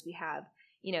that is we have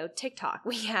TikTok,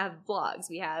 we have blogs,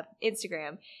 we have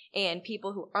Instagram, and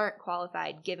people who aren't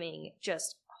qualified giving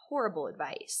just horrible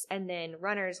advice. And then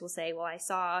runners will say, well, I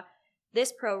saw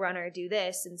this pro runner do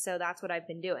this, and so that's what I've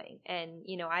been doing. And,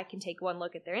 I can take one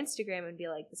look at their Instagram and be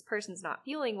like, this person's not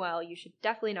feeling well. You should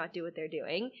definitely not do what they're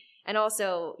doing. And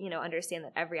also, understand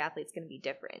that every athlete's going to be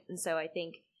different. And so I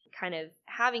think kind of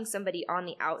having somebody on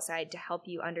the outside to help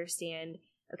you understand,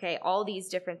 okay, all these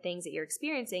different things that you're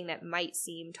experiencing that might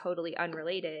seem totally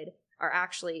unrelated are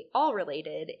actually all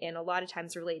related, and a lot of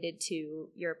times related to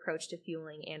your approach to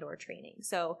fueling and or training.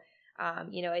 So,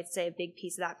 I'd say a big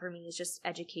piece of that for me is just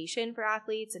education for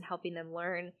athletes and helping them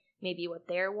learn maybe what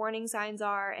their warning signs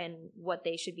are and what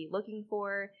they should be looking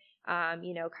for,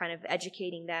 kind of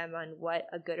educating them on what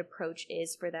a good approach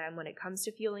is for them when it comes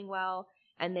to fueling well.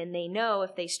 And then they know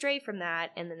if they stray from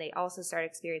that and then they also start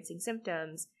experiencing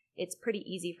symptoms, it's pretty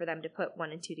easy for them to put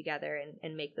 1 and 2 together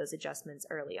and make those adjustments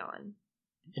early on.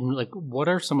 And what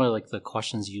are some of the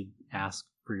questions you ask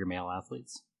for your male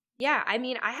athletes? Yeah, I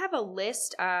mean, I have a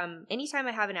list. Anytime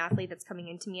I have an athlete that's coming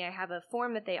into me, I have a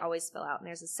form that they always fill out. And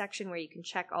there's a section where you can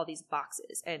check all these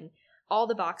boxes. And all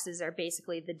the boxes are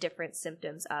basically the different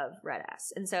symptoms of red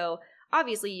S. And so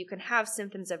obviously you can have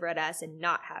symptoms of red S and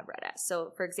not have red S.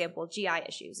 So for example, GI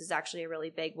issues is actually a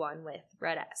really big one with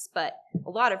red S. But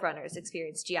a lot of runners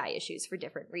experience GI issues for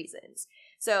different reasons.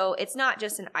 So it's not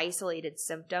just an isolated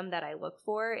symptom that I look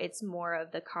for. It's more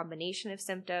of the combination of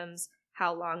symptoms,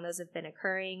 how long those have been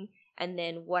occurring, and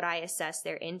then what I assess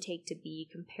their intake to be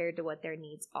compared to what their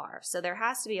needs are. So there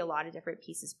has to be a lot of different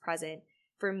pieces present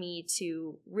for me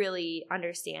to really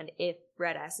understand if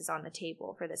red S is on the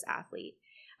table for this athlete.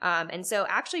 And so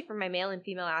actually for my male and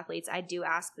female athletes, I do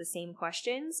ask the same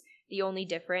questions. The only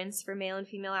difference for male and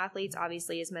female athletes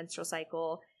obviously is menstrual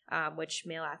cycle, which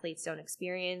male athletes don't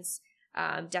experience.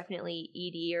 Definitely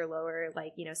ED or lower,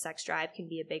 sex drive can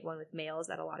be a big one with males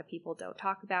that a lot of people don't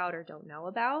talk about or don't know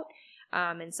about.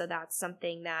 And so that's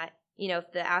something that,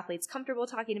 if the athlete's comfortable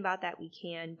talking about that, we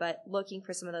can, but looking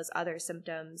for some of those other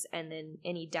symptoms and then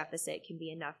any deficit can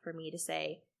be enough for me to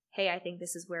say, hey, I think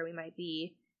this is where we might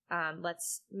be.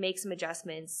 Let's make some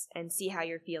adjustments and see how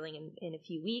you're feeling in a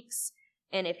few weeks.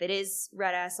 And if it is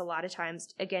red S, a lot of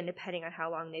times, again, depending on how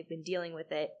long they've been dealing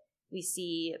with it, we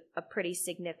see a pretty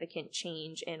significant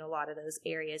change in a lot of those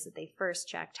areas that they first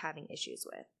checked having issues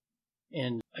with.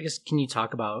 And I guess, can you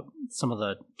talk about some of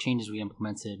the changes we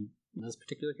implemented in this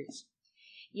particular case?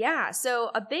 Yeah,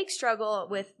 so a big struggle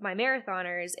with my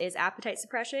marathoners is appetite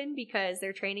suppression because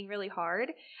they're training really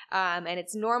hard, and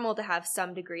it's normal to have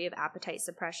some degree of appetite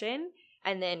suppression.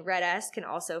 And then red S can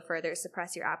also further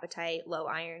suppress your appetite. Low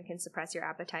iron can suppress your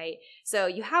appetite. So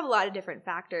you have a lot of different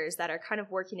factors that are kind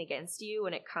of working against you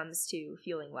when it comes to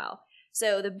fueling well.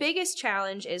 So the biggest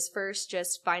challenge is first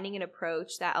just finding an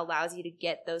approach that allows you to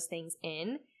get those things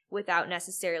in without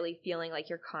necessarily feeling like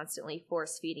you're constantly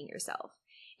force feeding yourself.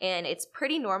 And it's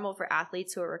pretty normal for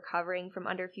athletes who are recovering from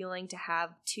underfueling to have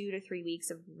 2 to 3 weeks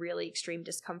of really extreme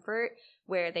discomfort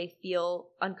where they feel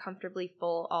uncomfortably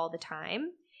full all the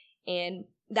time. And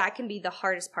that can be the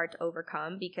hardest part to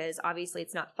overcome because obviously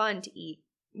it's not fun to eat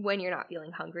when you're not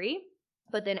feeling hungry.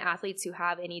 But then athletes who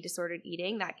have any disordered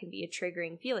eating, that can be a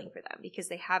triggering feeling for them because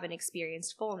they haven't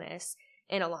experienced fullness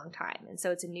in a long time. And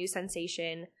so it's a new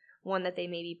sensation, one that they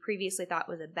maybe previously thought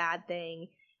was a bad thing.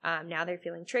 Now they're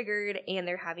feeling triggered and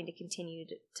they're having to continue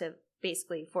to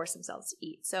basically force themselves to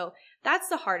eat. So that's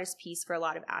the hardest piece for a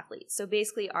lot of athletes. So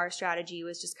basically our strategy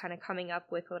was just kind of coming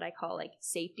up with what I call like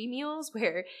safety meals,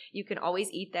 where you can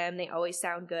always eat them. They always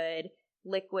sound good.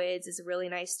 Liquids is a really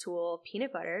nice tool.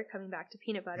 Peanut butter, coming back to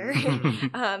peanut butter.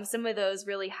 Some of those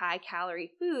really high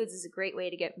calorie foods is a great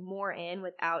way to get more in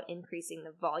without increasing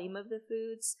the volume of the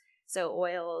foods. So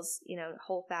oils,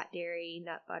 whole fat dairy,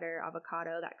 nut butter,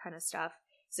 avocado, that kind of stuff.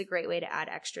 It's a great way to add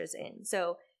extras in.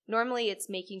 So normally it's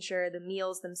making sure the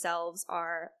meals themselves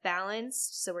are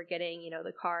balanced. So we're getting,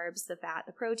 the carbs, the fat,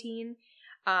 the protein.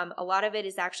 A lot of it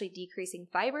is actually decreasing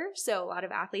fiber. So a lot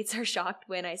of athletes are shocked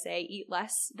when I say eat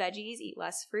less veggies, eat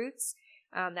less fruits.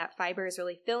 That fiber is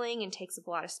really filling and takes up a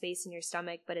lot of space in your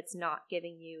stomach, but it's not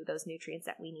giving you those nutrients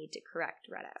that we need to correct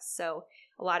RED-S. So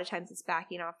a lot of times it's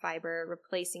backing off fiber,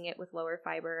 replacing it with lower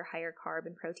fiber, higher carb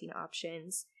and protein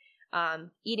options.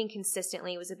 Eating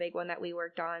consistently was a big one that we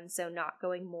worked on. So not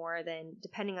going more than,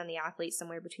 depending on the athlete,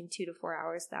 somewhere between 2 to 4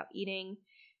 hours without eating.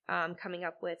 Coming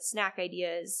up with snack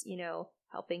ideas,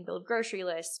 helping build grocery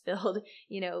lists, build,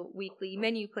 weekly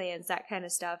menu plans, that kind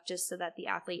of stuff, just so that the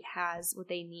athlete has what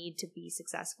they need to be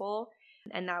successful.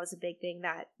 And that was a big thing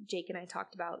that Jake and I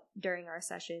talked about during our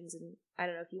sessions. And I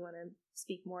don't know if you want to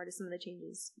speak more to some of the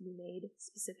changes you made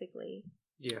specifically.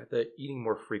 Yeah, the eating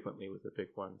more frequently was a big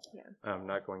one. Yeah.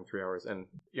 Not going 3 hours. And,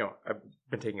 I've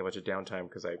been taking a bunch of downtime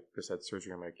because I just had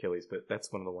surgery on my Achilles, but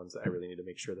that's one of the ones that I really need to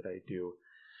make sure that I do.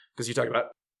 Because you talk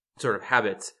about sort of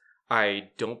habits. I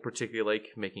don't particularly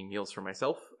like making meals for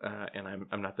myself, and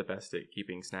I'm not the best at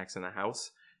keeping snacks in the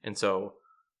house. And so,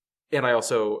 and I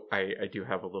also, I do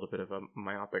have a little bit of a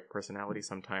myopic personality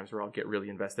sometimes where I'll get really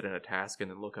invested in a task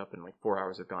and then look up and like 4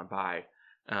 hours have gone by.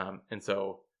 And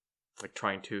so like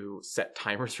trying to set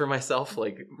timers for myself,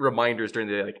 like reminders during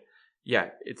the day, like,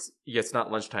 it's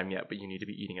not lunchtime yet, but you need to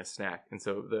be eating a snack. And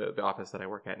so the office that I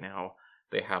work at now,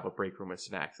 they have a break room with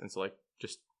snacks. And so like,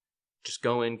 just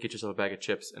go in, get yourself a bag of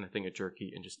chips and a thing of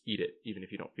jerky and just eat it, even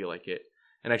if you don't feel like it.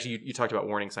 And actually, you talked about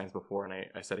warning signs before, and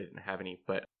I said I didn't have any,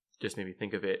 but just made me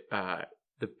think of it.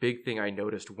 The big thing I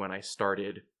noticed when I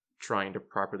started trying to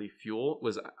properly fuel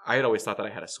was I had always thought that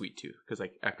I had a sweet tooth, because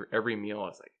like after every meal, I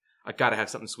was like, I gotta have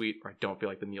something sweet or I don't feel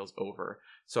like the meal's over.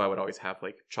 So I would always have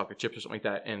like chocolate chips or something like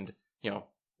that. And,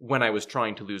 when I was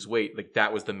trying to lose weight, like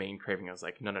that was the main craving. I was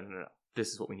like, no.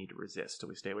 This is what we need to resist. So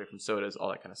we stay away from sodas, all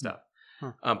that kind of stuff.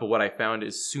 Huh. But what I found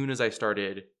as soon as I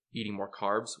started eating more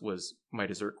carbs was my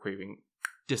dessert craving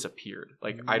disappeared.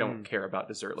 Like I don't care about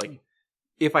dessert. Like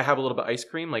if I have a little bit of ice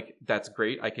cream, like that's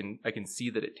great. I can see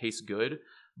that it tastes good,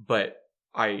 but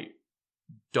I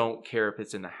don't care if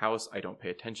it's in the house. I don't pay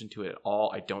attention to it at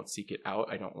all. I don't seek it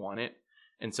out. I don't want it.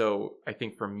 And so I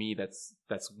think for me, that's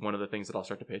one of the things that I'll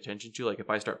start to pay attention to. Like if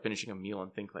I start finishing a meal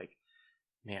and think like,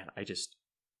 man,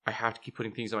 I have to keep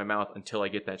putting things in my mouth until I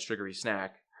get that sugary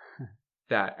snack.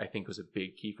 That I think was a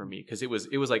big key for me, because it was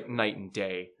like night and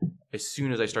day. As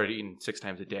soon as I started eating 6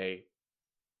 times a day,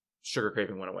 sugar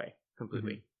craving went away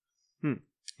completely.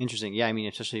 Interesting. Yeah, I mean,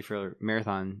 especially for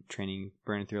marathon training,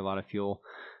 burning through a lot of fuel.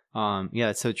 Yeah,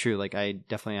 that's so true. Like I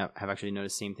definitely have actually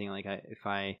noticed the same thing. Like if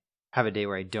I have a day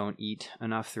where I don't eat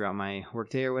enough throughout my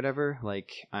workday or whatever,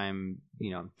 like I'm,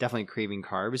 definitely craving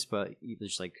carbs, but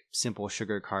just like simple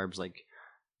sugar carbs, like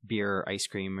beer or ice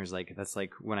cream, or like that's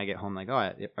like when I get home, like,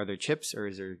 oh, are there chips or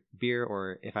is there beer?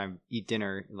 Or if I eat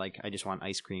dinner, like I just want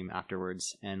ice cream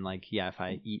afterwards. And like, yeah, if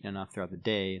I eat enough throughout the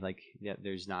day, like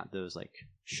there's not those like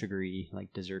sugary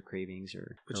like dessert cravings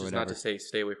or which or is whatever. not to say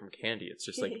stay away from candy. It's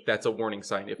just like that's a warning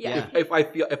sign.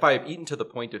 If I have eaten to the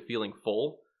point of feeling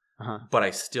full, but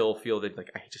I still feel that like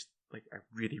I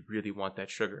really, really want that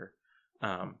sugar,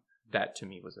 that to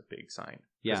me was a big sign.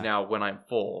 Because now when I'm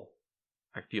full,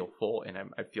 I feel full and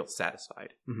I feel satisfied.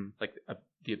 Like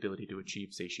the ability to achieve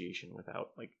satiation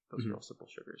without like those real simple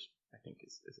sugars, I think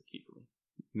is a key for me.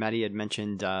 Maddie had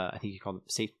mentioned, I think you called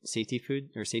it safety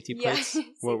food or safety plates.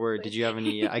 Did you have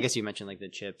any, I guess you mentioned like the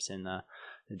chips and the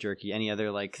jerky, any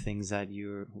other like things that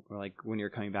you were like, when you're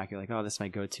coming back, you're like, oh, this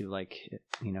might go to like,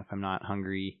 if I'm not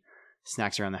hungry,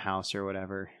 snacks around the house or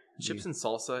whatever. Chips and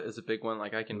salsa is a big one.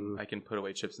 Like I can put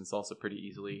away chips and salsa pretty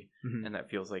easily, and that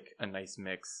feels like a nice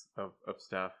mix of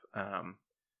stuff.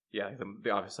 The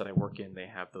office that I work in, they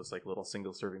have those like little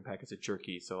single serving packets of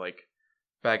jerky. So like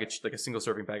a single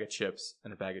serving bag of chips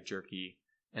and a bag of jerky,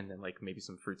 and then like maybe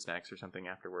some fruit snacks or something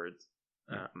afterwards.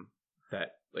 That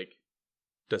like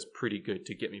does pretty good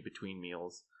to get me between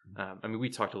meals. I mean, we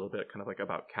talked a little bit kind of like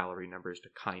about calorie numbers to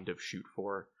kind of shoot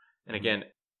for. And again,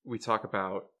 we talk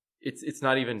about it's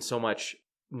not even so much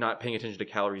not paying attention to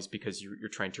calories because you're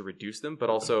trying to reduce them, but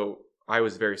also I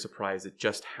was very surprised at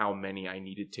just how many I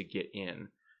needed to get in.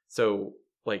 So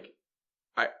like,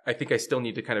 I think I still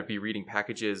need to kind of be reading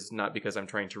packages, not because I'm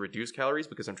trying to reduce calories,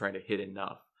 because I'm trying to hit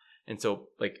enough. And so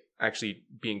like actually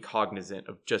being cognizant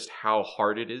of just how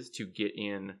hard it is to get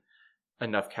in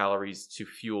enough calories to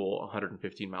fuel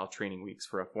 115-mile training weeks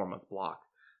for a 4-month block.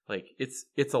 Like it's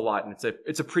a lot, and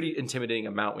it's a pretty intimidating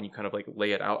amount when you kind of like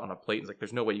lay it out on a plate. It's like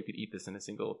there's no way you could eat this in a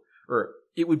single, or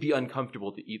it would be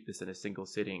uncomfortable to eat this in a single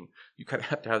sitting. You kind of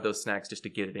have to have those snacks just to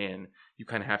get it in. You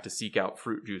kind of have to seek out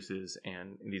fruit juices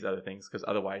and these other things, because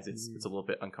otherwise it's a little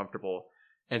bit uncomfortable.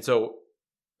 And so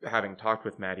having talked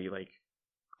with Maddie, like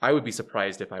I would be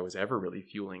surprised if I was ever really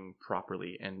fueling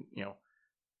properly. And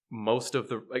most of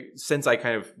the, like, since I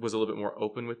kind of was a little bit more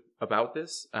open about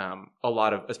this, a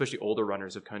lot of especially older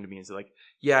runners have come to me and said like,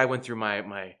 yeah, I went through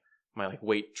my like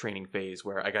weight training phase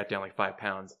where I got down like 5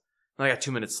 pounds and I got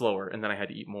 2 minutes slower and then I had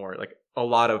to eat more. Like a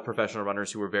lot of professional runners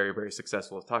who were very, very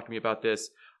successful have talked to me about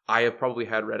this. I have probably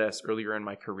had Red S earlier in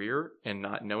my career and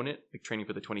not known it. Like training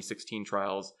for the 2016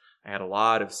 trials, I had a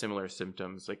lot of similar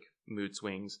symptoms like mood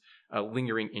swings.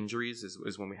 Lingering injuries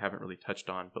is one we haven't really touched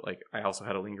on, but like I also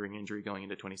had a lingering injury going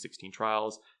into 2016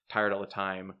 trials, tired all the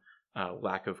time,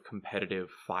 lack of competitive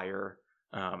fire,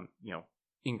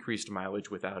 increased mileage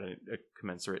without a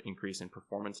commensurate increase in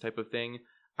performance type of thing.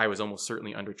 I was almost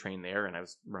certainly undertrained there, and I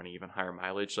was running even higher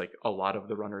mileage. Like a lot of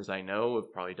the runners I know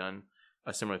have probably done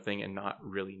a similar thing and not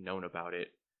really known about it,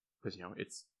 because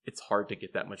it's hard to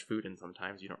get that much food in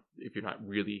sometimes. If you're not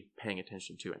really paying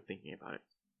attention to it and thinking about it.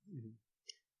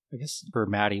 I guess for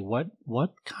Maddie,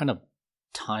 what kind of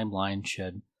timeline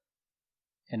should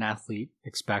an athlete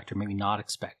expect or maybe not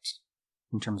expect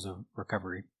in terms of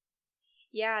recovery?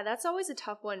 Yeah, that's always a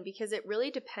tough one because it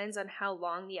really depends on how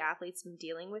long the athlete's been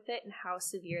dealing with it and how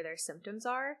severe their symptoms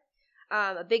are.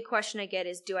 A big question I get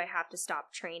is, do I have to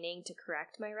stop training to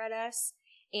correct my Red S?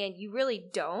 And you really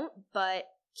don't, but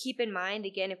keep in mind,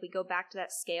 again, if we go back to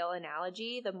that scale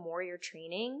analogy, the more you're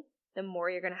training, the more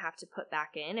you're going to have to put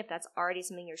back in. If that's already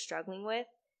something you're struggling with,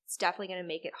 it's definitely going to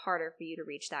make it harder for you to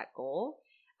reach that goal.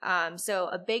 So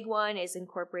a big one is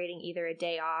incorporating either a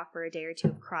day off or a day or two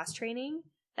of cross training.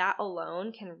 That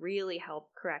alone can really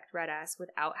help correct Red S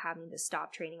without having to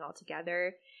stop training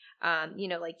altogether.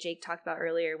 Like Jake talked about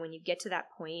earlier, when you get to that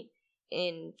point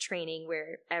in training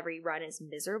where every run is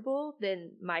miserable,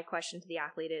 then my question to the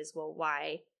athlete is, well,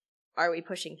 why are we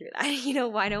pushing through that?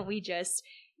 Why don't we just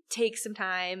take some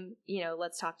time,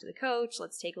 let's talk to the coach,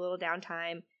 let's take a little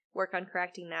downtime, work on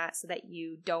correcting that so that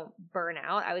you don't burn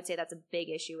out. I would say that's a big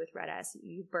issue with Red S.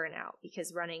 You burn out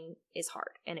because running is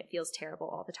hard and it feels terrible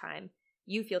all the time.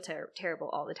 You feel terrible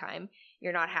all the time.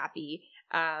 You're not happy.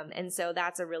 And so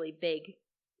that's a really big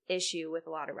issue with a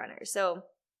lot of runners. So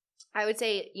I would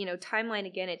say, timeline,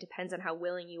 again, it depends on how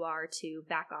willing you are to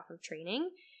back off of training.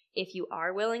 If you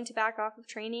are willing to back off of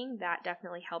training, that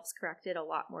definitely helps correct it a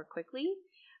lot more quickly.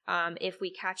 If we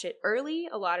catch it early,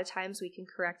 a lot of times we can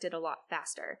correct it a lot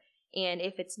faster. And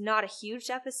if it's not a huge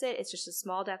deficit, it's just a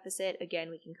small deficit, again,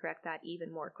 we can correct that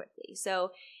even more quickly.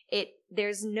 So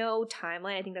there's no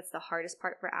timeline. I think that's the hardest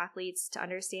part for athletes to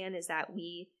understand, is that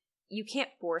you can't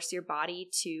force your body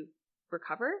to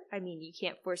recover. I mean, you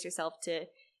can't force yourself to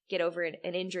get over an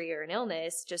injury or an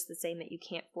illness, just the same that you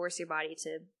can't force your body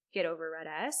to get over Red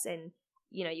S. And,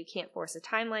 you can't force a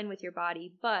timeline with your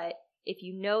body, but if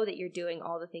you know that you're doing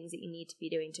all the things that you need to be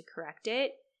doing to correct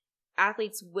it,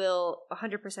 athletes will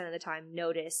 100% of the time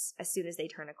notice as soon as they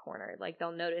turn a corner. Like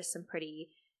they'll notice some pretty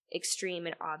extreme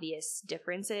and obvious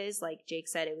differences. Like Jake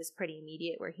said, it was pretty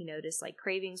immediate where he noticed like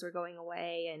cravings were going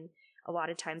away, and a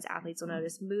lot of times athletes will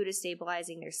notice mood is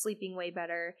stabilizing, they're sleeping way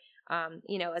better.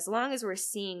 As long as we're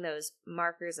seeing those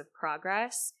markers of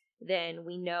progress, then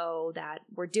we know that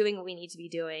we're doing what we need to be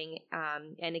doing.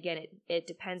 And again, it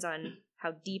depends on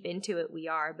how deep into it we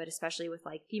are, but especially with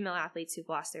like female athletes who've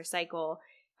lost their cycle,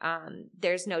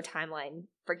 there's no timeline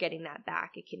for getting that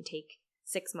back. It can take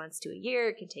 6 months to a year.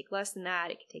 It can take less than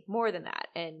that. It can take more than that.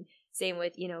 And same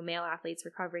with, male athletes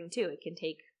recovering too. It can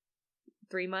take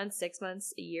 3 months, 6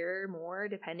 months, a year or more,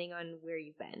 depending on where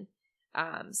you've been.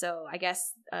 So I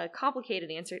guess a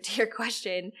complicated answer to your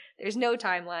question, there's no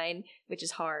timeline, which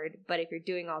is hard, but if you're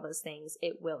doing all those things,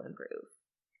 it will improve.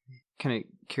 Kind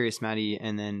of curious, Maddie,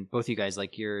 and then both you guys,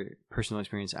 like your personal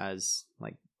experience as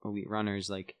like elite runners,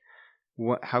 like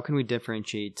how can we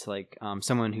differentiate like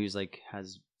someone who's like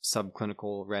has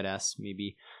subclinical Red S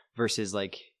maybe versus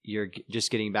like you're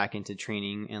just getting back into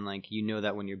training, and like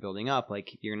that when you're building up,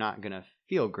 like you're not gonna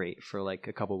feel great for like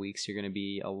a couple weeks. You're gonna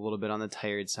be a little bit on the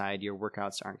tired side. Your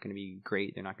workouts aren't gonna be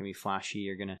great. They're not gonna be flashy.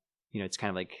 You're gonna, it's kind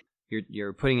of like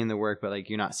you're putting in the work, but like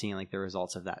you're not seeing like the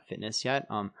results of that fitness yet.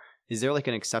 Is there like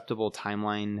an acceptable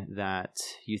timeline that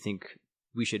you think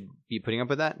we should be putting up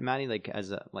with that, Maddie? Like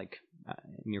as a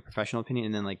in your professional opinion,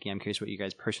 and then like I'm curious what you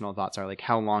guys' personal thoughts are. Like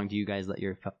how long do you guys let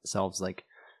yourselves like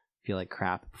feel like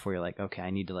crap before you're like, okay, I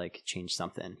need to like change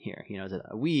something here? Is it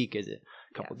a week? Is it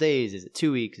a couple days? Is it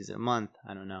 2 weeks? Is it a month?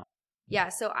 I don't know. Yeah,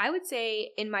 so I would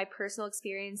say in my personal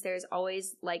experience, there's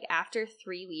always like after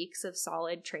 3 weeks of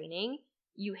solid training,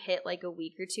 you hit like a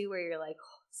week or two where you're like,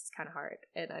 oh, this is kind of hard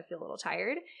and I feel a little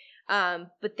tired.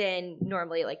 But then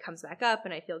normally it like comes back up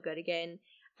and I feel good again.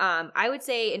 I would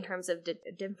say in terms of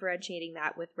differentiating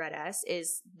that with Red S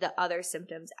is the other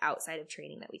symptoms outside of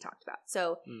training that we talked about.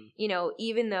 So,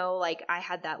 even though like I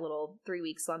had that little 3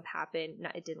 week slump happen,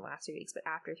 it didn't last 3 weeks, but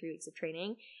after 3 weeks of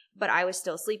training, but I was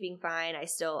still sleeping fine. I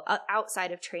still,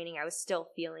 outside of training, I was still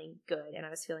feeling good and I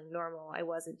was feeling normal. I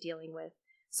wasn't dealing with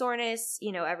soreness,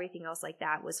 everything else like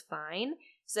that was fine.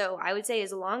 So I would say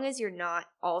as long as you're not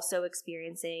also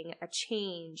experiencing a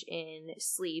change in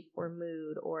sleep or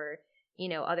mood or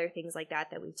other things like that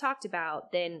we've talked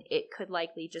about, then it could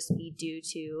likely just be due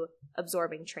to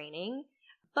absorbing training.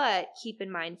 But keep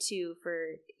in mind too,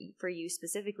 for you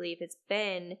specifically, if it's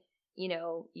been,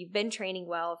 you've been training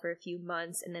well for a few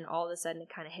months and then all of a sudden it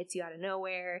kind of hits you out of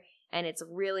nowhere and it's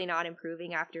really not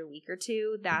improving after a week or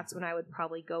two, that's when I would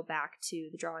probably go back to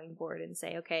the drawing board and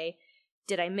say, okay,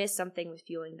 did I miss something with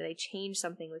fueling? Did I change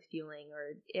something with fueling?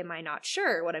 Or am I not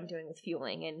sure what I'm doing with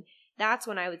fueling? And that's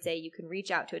when I would say you can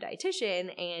reach out to a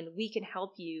dietitian and we can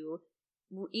help you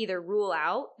either rule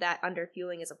out that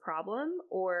underfueling is a problem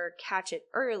or catch it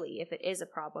early if it is a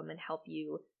problem and help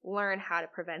you learn how to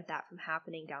prevent that from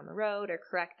happening down the road or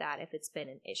correct that if it's been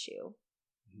an issue.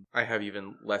 I have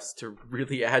even less to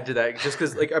really add to that just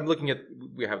because like I'm looking at,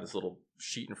 we have this little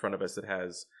sheet in front of us that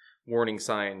has warning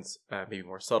signs, maybe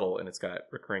more subtle, and it's got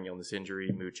recurring illness, injury,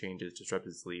 mood changes,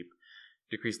 disrupted sleep,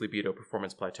 decreased libido,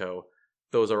 performance plateau.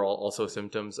 Those are all also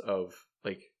symptoms of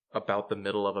like about the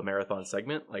middle of a marathon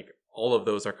segment. Like all of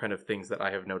those are kind of things that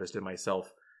I have noticed in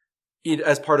myself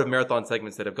as part of marathon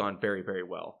segments that have gone very, very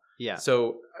well. Yeah.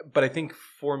 So, but I think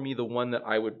for me, the one that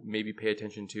I would maybe pay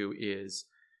attention to is,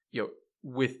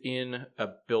 within a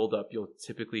buildup, you'll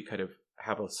typically kind of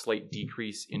have a slight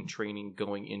decrease in training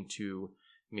going into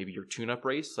maybe your tune-up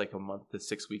race, like a month to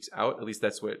 6 weeks out. At least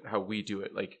that's how we do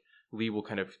it. Like Lee will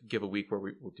kind of give a week where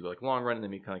we'll do like long run and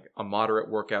then kind of like a moderate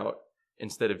workout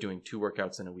instead of doing 2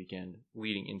 workouts in a weekend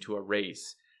leading into a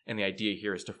race. And the idea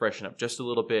here is to freshen up just a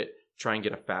little bit, try and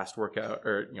get a fast workout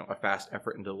or, a fast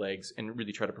effort into legs and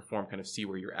really try to perform, kind of see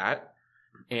where you're at.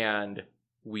 And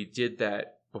we did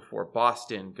that before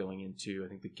Boston going into, I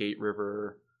think, the Gate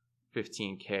River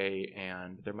 15K,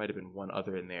 and there might have been one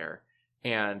other in there.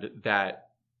 And that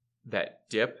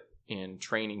dip in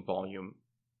training volume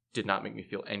did not make me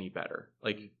feel any better.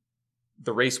 Like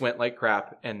the race went like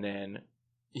crap, and then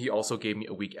he also gave me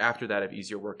a week after that of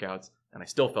easier workouts, and I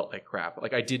still felt like crap.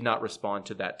 Like I did not respond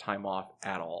to that time off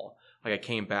at all. Like I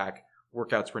came back,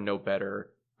 workouts were no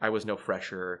better, I was no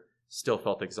fresher, still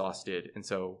felt exhausted. And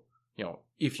so,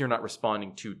 if you're not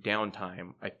responding to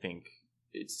downtime, I think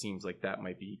it seems like that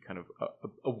might be kind of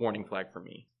a warning flag for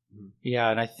me. Yeah,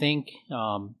 and I think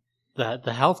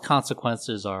the health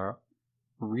consequences are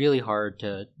really hard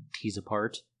to tease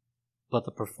apart, but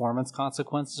the performance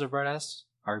consequences of Red S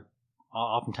are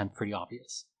oftentimes pretty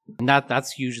obvious. And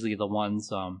that's usually the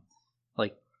ones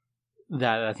like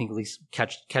that I think at least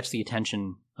catch the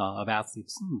attention of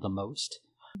athletes the most,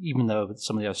 even though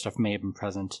some of the other stuff may have been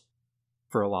present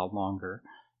for a lot longer.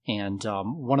 And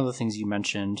one of the things you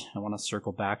mentioned, I want to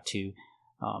circle back to,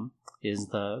 is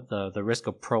the risk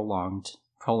of prolonged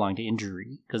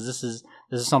injury, because this is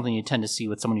something you tend to see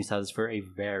with someone who's had this for a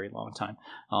very long time.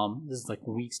 This is like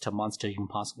weeks to months to even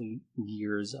possibly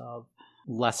years of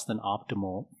less than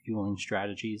optimal fueling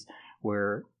strategies,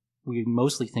 where we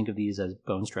mostly think of these as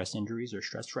bone stress injuries or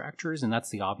stress fractures, and that's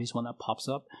the obvious one that pops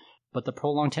up. But the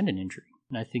prolonged tendon injury,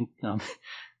 and I think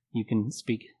you can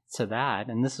speak to that,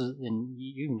 and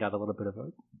you even got a little bit of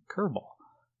a curveball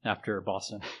after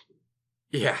Boston.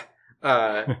 Yeah.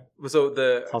 So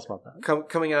tell us about that.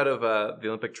 Coming out of the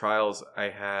Olympic trials,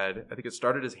 I think it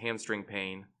started as hamstring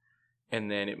pain,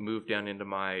 and then it moved down into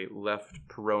my left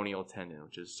peroneal tendon,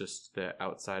 which is just the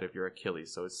outside of your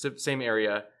Achilles. So it's the same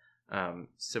area,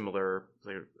 similar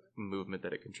movement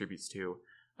that it contributes to.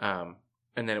 And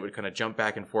then it would kind of jump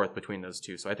back and forth between those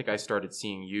two. So I think I started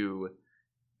seeing you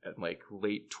at like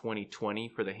late 2020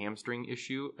 for the hamstring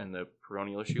issue and the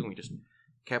peroneal issue. And we just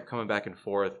kept coming back and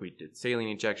forth. We did saline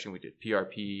injection. We did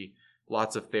PRP,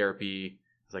 lots of therapy.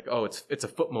 It's like, oh, it's a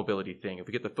foot mobility thing. If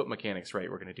we get the foot mechanics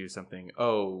right, we're going to do something.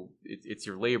 Oh, it's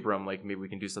your labrum. Like maybe we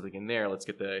can do something in there. Let's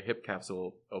get the hip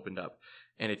capsule opened up.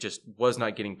 And it just was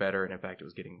not getting better. And in fact, it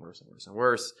was getting worse and worse and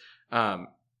worse.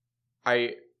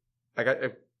 I got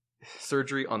a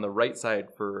surgery on the right side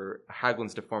for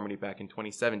Haglund's deformity back in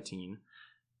 2017.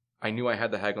 I knew I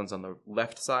had the Haglund's on the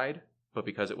left side, but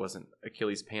because it wasn't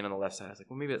Achilles pain on the left side, I was like,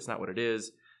 well, maybe that's not what it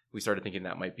is. We started thinking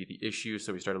that might be the issue,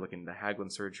 so we started looking into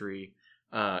Haglund surgery.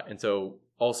 And so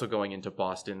also going into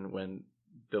Boston when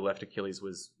the left Achilles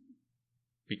was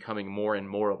becoming more and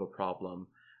more of a problem,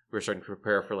 we were starting to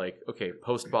prepare for like, okay,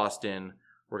 post-Boston,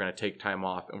 we're going to take time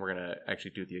off and we're going to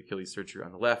actually do the Achilles surgery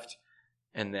on the left.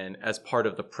 And then as part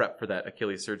of the prep for that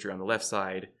Achilles surgery on the left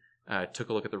side, took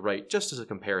a look at the right just as a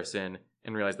comparison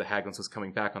and realized the Haglund's was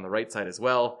coming back on the right side as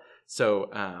well. So,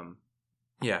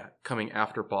 coming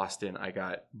after Boston, I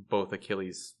got both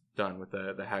Achilles done with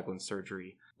the Haglund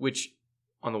surgery, which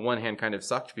on the one hand kind of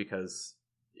sucked because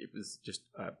it was just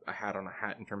a hat on a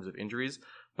hat in terms of injuries,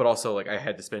 but also like I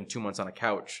had to spend 2 months on a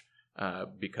couch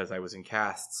because I was in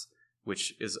casts,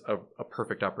 which is a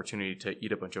perfect opportunity to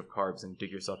eat a bunch of carbs and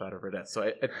dig yourself out of a death. So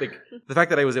I think the fact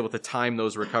that I was able to time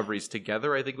those recoveries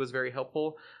together, I think was very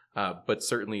helpful. But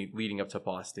certainly leading up to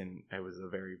Boston, it was a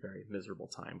very, very miserable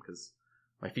time because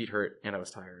my feet hurt and I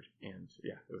was tired. And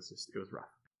yeah, it was rough.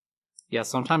 Yeah,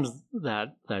 sometimes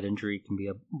that injury can be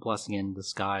a blessing in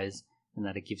disguise and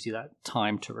that it gives you that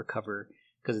time to recover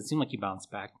because it seemed like you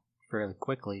bounced back fairly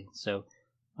quickly. So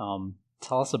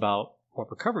tell us about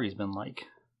what recovery's been like.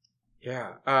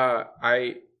 Yeah,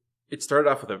 it started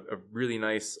off with a really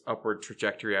nice upward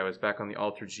trajectory. I was back on the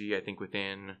Alter G, I think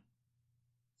within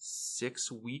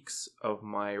 6 weeks of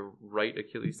my right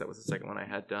Achilles. That was the second one I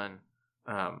had done.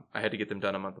 I had to get them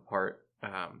done a month apart.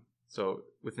 So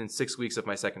within 6 weeks of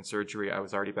my second surgery, I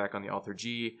was already back on the Alter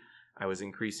G. I was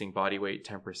increasing body weight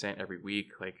 10% every week.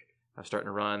 Like I was starting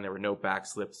to run. There were no back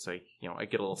slips. Like, I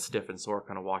get a little stiff and sore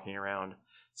kind of walking around.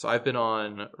 So I've been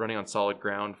running on solid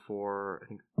ground for, I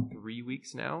think, 3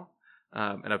 weeks now.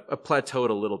 And I've plateaued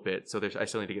a little bit. So I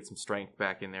still need to get some strength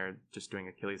back in there, just doing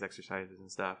Achilles exercises and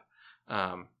stuff.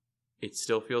 It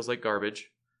still feels like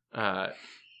garbage.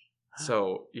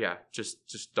 So yeah,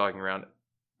 just dogging around.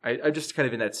 I'm just kind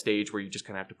of in that stage where you just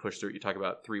kind of have to push through it. You talk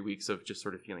about 3 weeks of just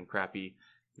sort of feeling crappy.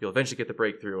 You'll eventually get the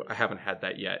breakthrough. I haven't had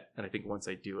that yet. And I think once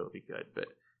I do, it'll be good. But,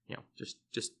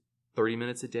 just 30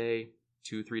 minutes a day,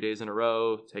 2-3 days in a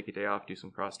row, take a day off, do some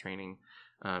cross training.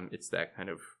 It's that kind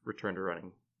of return to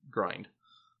running grind.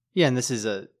 Yeah, and this is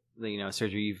a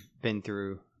surgery you've been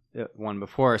through one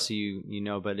before, so you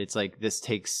know. But it's like this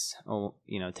takes a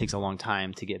long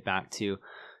time to get back to,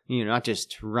 not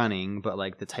just running, but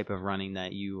like the type of running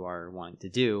that you are wanting to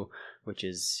do, which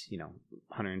is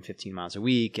 115 miles a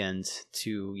week and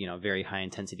to very high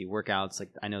intensity workouts. Like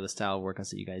I know the style of workouts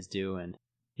that you guys do, and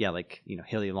yeah, like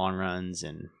hilly long runs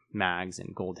and mags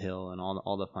and Gold Hill and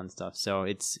all the fun stuff. So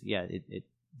it's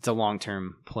a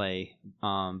long-term play,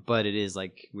 but it is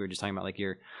like we were just talking about, like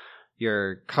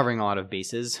you're covering a lot of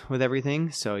bases with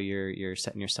everything, so you're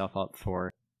setting yourself up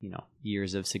for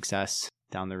years of success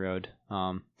down the road.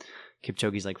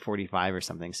 Kipchoge's like 45 or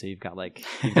something, so you've got like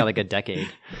a decade.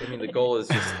 I mean, the goal is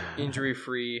just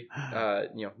injury-free,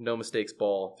 no mistakes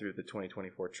ball through the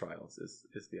 2024 trials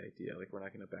is the idea. Like we're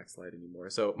not going to backslide anymore.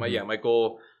 So my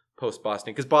goal post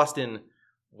Boston, because Boston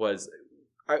was,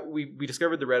 we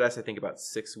discovered the red S I think about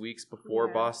 6 weeks before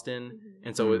Boston,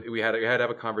 and so we had to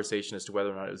have a conversation as to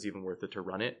whether or not it was even worth it to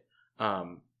run it.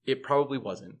 It probably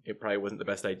wasn't. It probably wasn't the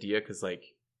best idea because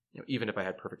even if I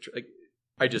had perfect,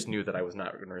 I just knew that I was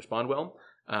not going to respond well.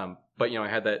 But I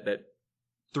had that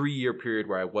 3-year period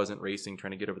where I wasn't racing,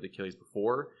 trying to get over the Achilles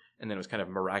before, and then it was kind of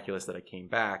miraculous that I came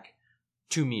back.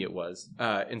 To me, it was,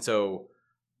 and so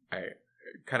I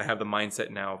kind of have the mindset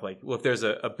now of like, well, if there's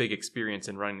a big experience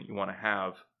in running that you want to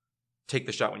have, take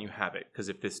the shot when you have it. Because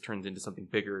if this turns into something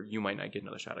bigger, you might not get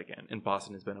another shot again. And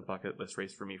Boston has been a bucket list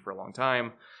race for me for a long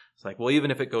time. It's like, well,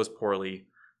 even if it goes poorly,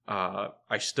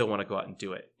 I still want to go out and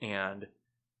do it. And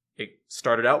it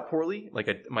started out poorly.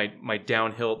 Like my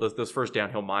downhill, those first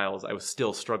downhill miles, I was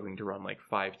still struggling to run like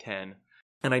 5:10.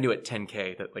 And I knew at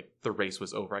 10K that like the race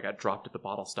was over. I got dropped at the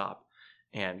bottle stop.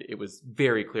 And it was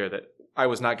very clear that I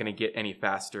was not going to get any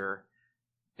faster,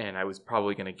 and I was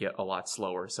probably going to get a lot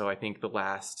slower. So I think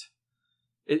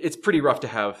it's pretty rough to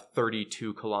have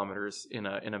 32 kilometers in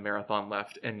a marathon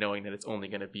left and knowing that it's only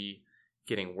going to be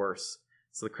getting worse.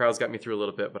 So the crowds got me through a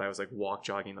little bit, but I was like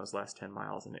jogging those last 10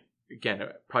 miles. And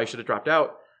I probably should have dropped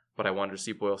out, but I wanted to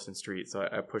see Boylston Street, so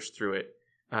I pushed through it.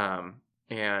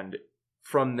 And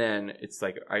from then, it's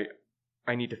like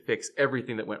I need to fix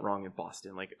everything that went wrong in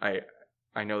Boston. Like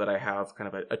I know that I have kind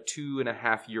of a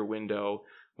 2.5 year window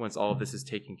once all of this is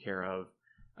taken care of,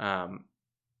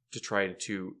 to try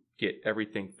to get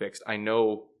everything fixed. I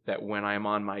know that when I'm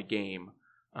on my game,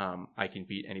 I can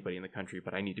beat anybody in the country,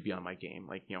 but I need to be on my game.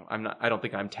 Like, I don't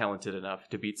think I'm talented enough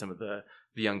to beat some of the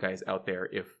young guys out there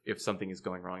if something is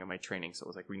going wrong in my training. So it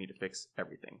was like, we need to fix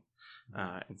everything.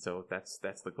 And so that's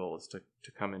the goal, is to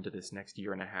come into this next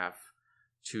 1.5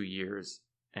 2 years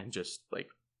and just like,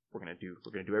 we're going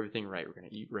to do everything right. We're going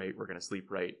to eat right. We're going to sleep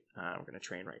right. We're going to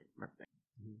train right. Everything.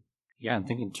 Yeah, and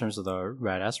thinking in terms of the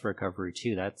Red S recovery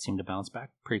too, that seemed to bounce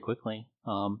back pretty quickly.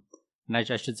 And I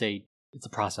should say it's a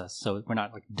process, so we're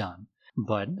not like done.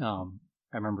 But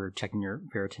I remember checking your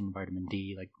ferritin, vitamin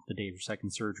D, like the day of your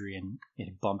second surgery, and it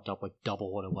had bumped up like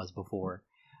double what it was before,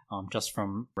 just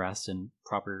from rest and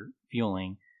proper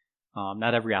fueling.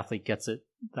 Not every athlete gets it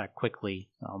that quickly,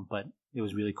 but it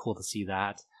was really cool to see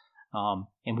that.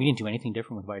 And we didn't do anything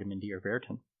different with vitamin D or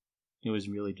ferritin. It was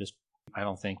really just, I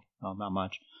don't think, not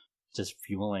much, just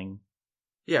fueling.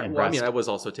 Yeah, well, rest. I mean, I was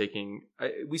also taking,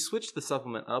 we switched the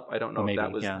supplement up. I don't know if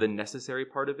that was the necessary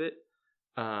part of it.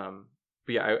 But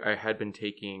yeah, I had been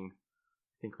taking,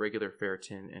 I think, regular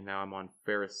ferritin, and now I'm on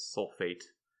ferrous sulfate.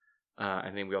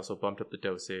 And then we also bumped up the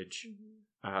dosage.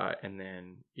 And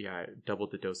then, I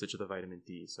doubled the dosage of the vitamin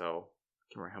D. So I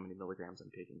can't remember how many milligrams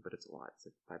I'm taking, but it's a lot. It's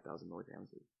like 5,000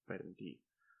 milligrams of vitamin D.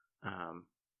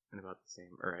 And about the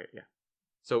same. All right, yeah.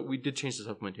 So we did change the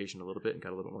supplementation a little bit and got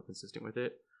a little bit more consistent with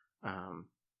it.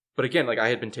 But again, like I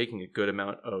had been taking a good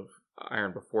amount of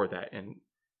iron before that, and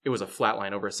it was a flat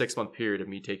line over a 6-month period of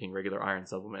me taking regular iron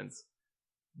supplements.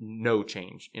 No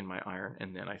change in my iron,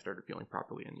 and then I started feeling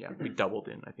properly, and we doubled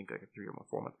in, I think, like a 3 or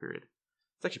 4 month period.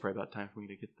 It's actually probably about time for me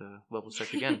to get the levels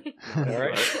checked again. All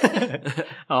right.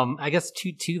 I guess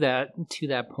to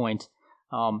that point,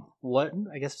 what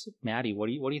I guess, Maddie, what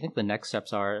do you think the next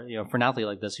steps are? For an athlete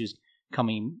like this who's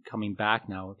coming back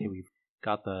now. Okay, we've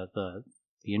got the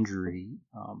injury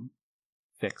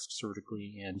fixed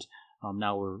surgically, and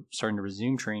now we're starting to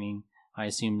resume training. I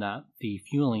assume that the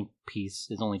fueling piece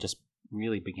is only just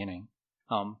really beginning.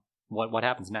 What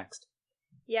happens next?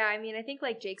 Yeah, I mean, I think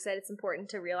like Jake said, it's important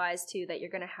to realize too that you're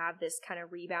going to have this kind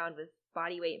of rebound with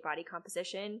body weight and body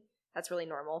composition. That's really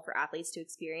normal for athletes to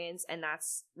experience, and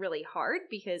that's really hard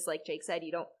because, like Jake said,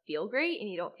 you don't feel great and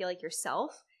you don't feel like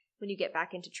yourself when you get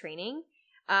back into training.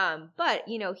 But,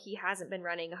 he hasn't been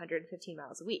running 115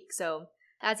 miles a week. So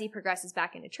as he progresses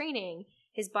back into training,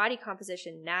 his body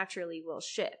composition naturally will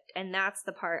shift. And that's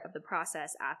the part of the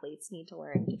process athletes need to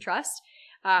learn to trust.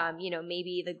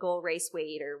 Maybe the goal race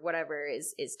weight or whatever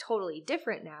is totally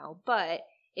different now, but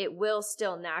it will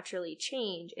still naturally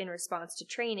change in response to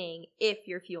training if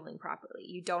you're fueling properly.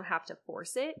 You don't have to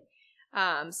force it.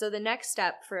 So the next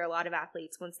step for a lot of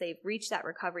athletes, once they've reached that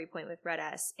recovery point with Red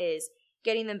S, is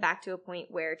getting them back to a point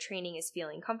where training is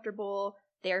feeling comfortable.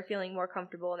 They're feeling more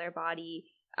comfortable in their body.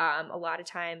 A lot of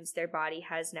times their body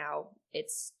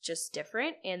it's just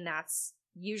different, and that's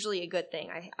usually a good thing.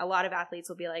 A lot of athletes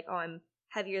will be like, oh, I'm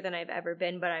heavier than I've ever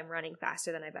been, but I'm running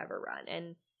faster than I've ever run.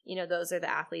 And, those are the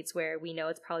athletes where we know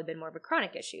it's probably been more of a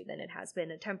chronic issue than it has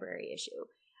been a temporary issue.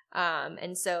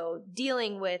 And so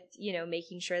dealing with,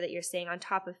 making sure that you're staying on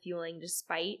top of fueling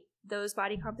despite those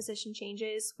body composition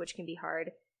changes, which can be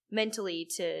hard mentally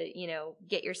to,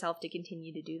 get yourself to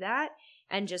continue to do that,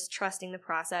 and just trusting the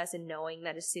process and knowing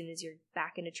that as soon as you're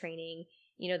back into training,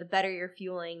 the better you're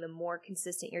fueling, the more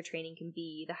consistent your training can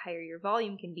be, the higher your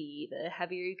volume can be, the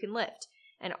heavier you can lift.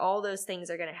 And all those things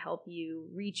are going to help you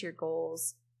reach your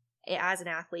goals as an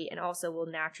athlete, and also will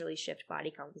naturally shift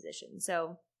body composition.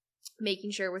 So making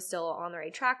sure we're still on the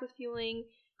right track with fueling,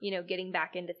 getting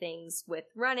back into things with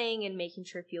running and making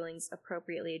sure fueling's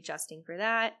appropriately adjusting for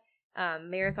that.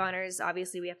 Marathoners,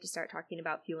 obviously we have to start talking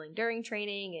about fueling during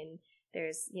training, and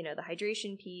there's, the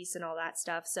hydration piece and all that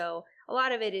stuff. So a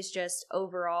lot of it is just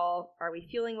overall, are we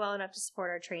fueling well enough to support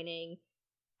our training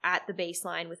at the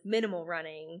baseline with minimal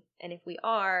running? And if we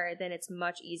are, then it's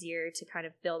much easier to kind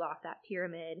of build off that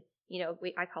pyramid.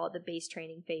 I call it the base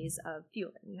training phase of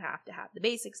fueling. You have to have the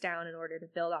basics down in order to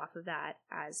build off of that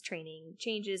as training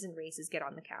changes and races get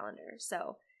on the calendar.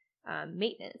 So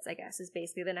maintenance, I guess, is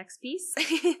basically the next piece,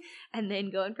 and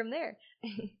then going from there.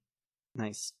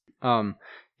 Nice. Yeah,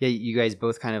 you guys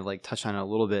both kind of like touched on it a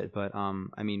little bit, but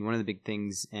I mean, one of the big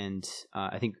things, and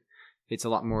I think it's a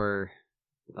lot more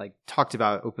like talked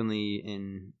about openly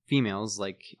in females,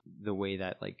 like the way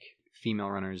that like female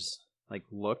runners like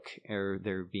look, or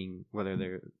they're being, whether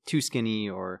they're too skinny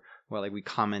or like we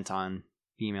comment on,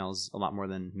 females a lot more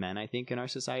than men, I think, in our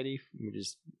society, which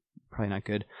is probably not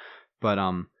good. But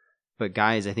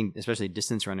guys, I think, especially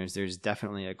distance runners, there's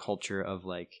definitely a culture of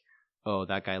like, oh,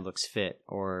 that guy looks fit,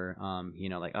 or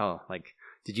like, oh, like,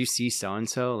 did you see so and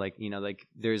so? Like, like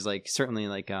there's like certainly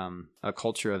like a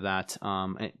culture of that.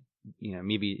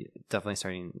 Maybe definitely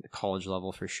starting at the college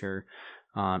level for sure.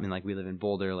 And like we live in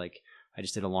Boulder, like I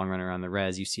just did a long run around the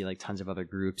res. You see like tons of other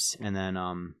groups, and then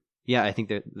I think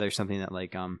that there's something that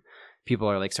like people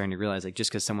are like starting to realize, like just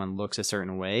because someone looks a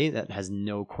certain way, that has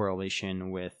no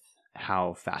correlation with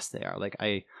how fast they are. Like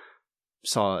I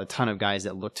saw a ton of guys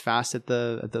that looked fast at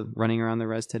the running around the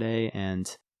res today,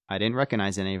 and I didn't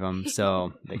recognize any of them,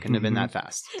 so they couldn't have been that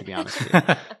fast, to be honest with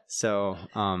you. So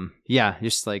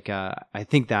just like I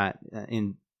think that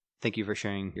thank you for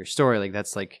sharing your story. Like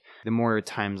that's like the more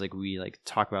times like we like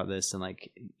talk about this and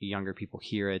like younger people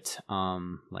hear it,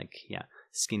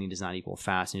 skinny does not equal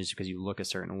fast, and just because you look a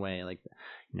certain way, like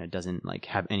it doesn't like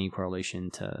have any correlation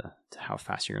to how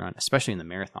fast you're on, especially in the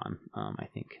marathon. I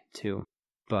think too.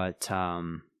 But I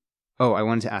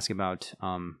wanted to ask about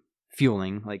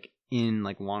fueling, like in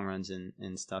like long runs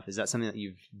and stuff. Is that something that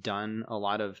you've done a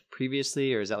lot of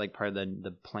previously, or is that like part of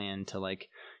the plan to like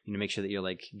make sure that you're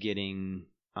like getting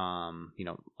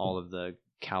all of the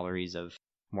calories of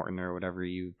Morton or whatever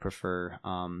you prefer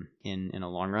in a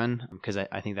long run? Because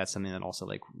I think that's something that also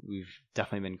like we've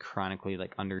definitely been chronically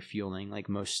like under fueling, like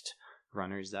most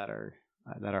runners that are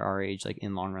our age, like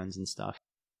in long runs and stuff.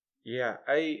 Yeah,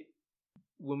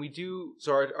 when we do,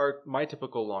 so my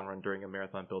typical long run during a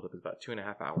marathon buildup is about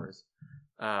 2.5 hours.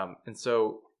 And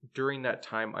so during that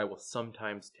time, I will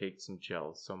sometimes take some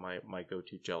gels. So my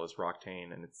go-to gel is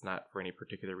Roctane, and it's not for any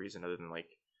particular reason other than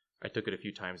like I took it a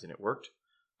few times and it worked.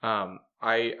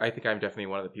 I think I'm definitely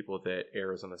one of the people that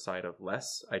errs on the side of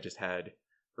less. I just had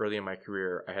early in my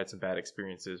career, I had some bad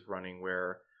experiences running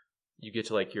where you get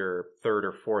to like your third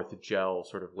or fourth gel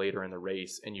sort of later in the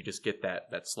race, and you just get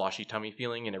that sloshy tummy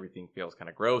feeling, and everything feels kind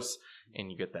of gross,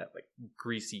 and you get that like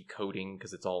greasy coating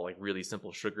because it's all like really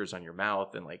simple sugars on your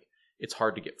mouth, and like it's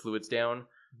hard to get fluids down.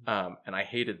 And I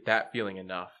hated that feeling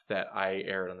enough that I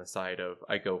erred on the side of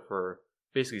I go for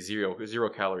basically zero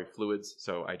calorie fluids.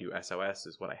 So I do SOS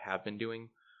is what I have been doing.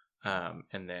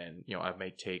 And then, I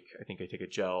think I take a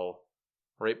gel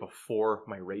right before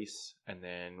my race, and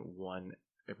then one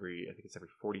every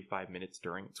 45 minutes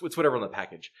during. It's whatever on the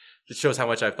package. It shows how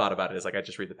much I've thought about it. Is like I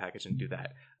just read the package and do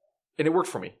that, and it worked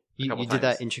for me. You did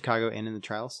that in Chicago and in the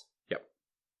trials? Yep.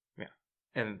 Yeah,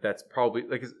 and that's probably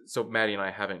like so. Maddie and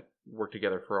I haven't worked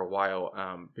together for a while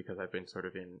because I've been sort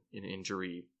of in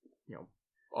injury,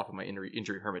 off of my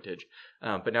injury hermitage.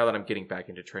 But now that I'm getting back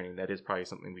into training, that is probably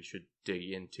something we should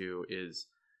dig into.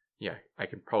 I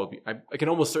can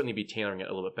almost certainly be tailoring it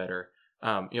a little bit better.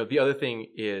 The other thing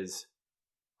is,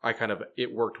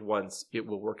 it worked once, it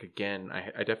will work again.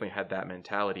 I definitely had that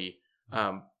mentality.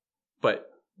 But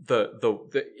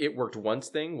the it worked once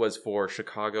thing was for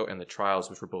Chicago and the trials,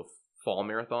 which were both fall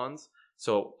marathons.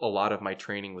 So a lot of my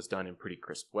training was done in pretty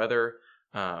crisp weather.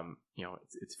 I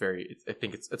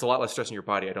think it's a lot less stress on your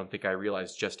body. I don't think I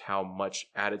realized just how much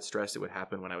added stress it would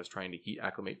happen when I was trying to heat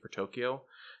acclimate for Tokyo.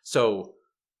 So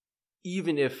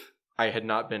even if I had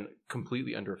not been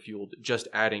completely underfueled, just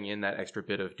adding in that extra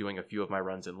bit of doing a few of my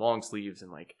runs in long sleeves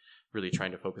and like really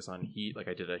trying to focus on heat. Like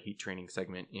I did a heat training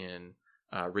segment in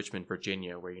Richmond,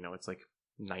 Virginia, where, it's like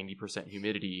 90%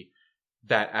 humidity.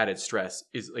 That added stress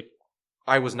is like,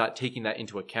 I was not taking that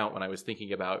into account when I was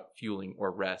thinking about fueling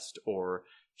or rest or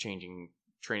changing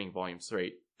training volumes.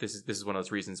 Right. This is one of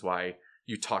those reasons why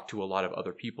you talk to a lot of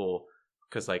other people.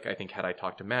 Cause like, I think had I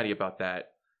talked to Maddie about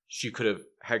that, she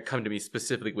had come to me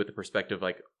specifically with the perspective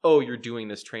like, oh, you're doing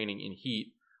this training in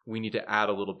heat. We need to add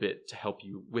a little bit to help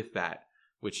you with that,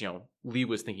 which, Lee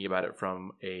was thinking about it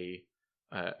from a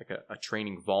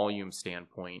training volume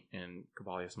standpoint, and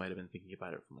Cabalius might have been thinking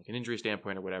about it from like an injury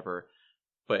standpoint or whatever,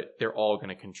 but they're all going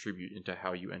to contribute into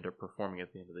how you end up performing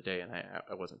at the end of the day. And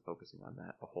I wasn't focusing on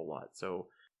that a whole lot. So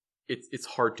it's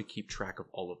hard to keep track of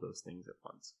all of those things at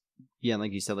once. Yeah, and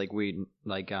like you said, like we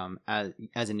like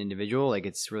as an individual, like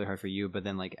it's really hard for you, but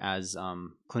then like as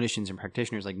clinicians and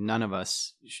practitioners, like none of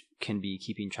us can be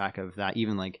keeping track of that.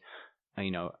 Even like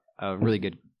a really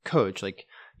good coach, like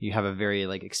you have a very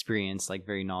like experienced, like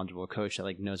very knowledgeable coach that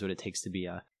like knows what it takes to be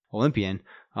a Olympian.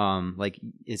 Like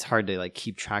it's hard to like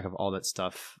keep track of all that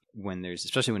stuff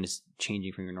especially when it's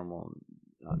changing from your normal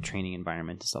training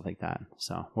environment and stuff like that.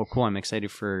 So, well, cool. I'm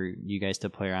excited for you guys to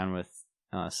play around with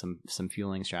some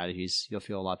fueling strategies. You'll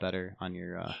feel a lot better on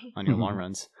your long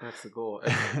runs. That's the goal.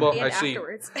 Well, and actually,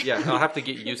 afterwards. Yeah, I'll have to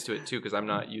get used to it too, because I'm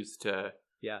not used to.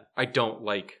 Yeah, I don't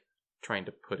like trying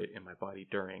to put it in my body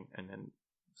during, and then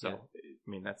So, I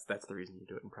mean, that's the reason you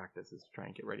do it in practice, is to try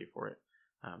and get ready for it.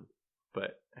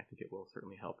 But I think it will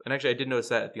certainly help. And actually, I did notice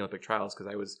that at the Olympic trials,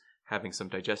 because I was having some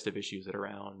digestive issues at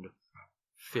around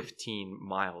 15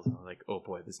 miles. And I was like, oh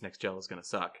boy, this next gel is going to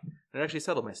suck. And it actually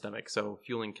settled my stomach. So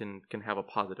fueling can have a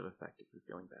positive effect if you're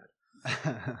feeling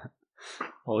bad.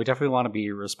 Well, we definitely want to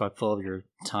be respectful of your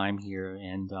time here.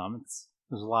 And there's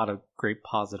a lot of great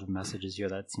positive messages here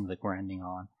that seems like we're ending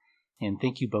on. And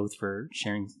thank you both for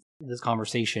sharing this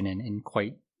conversation in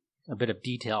quite a bit of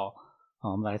detail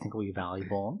that I think will be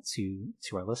valuable to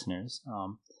our listeners.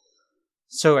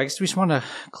 So I guess we just want to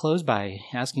close by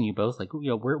asking you both, like,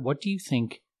 what do you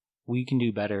think we can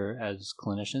do better as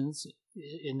clinicians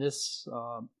in this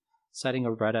setting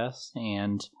of Red S?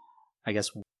 And I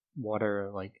guess what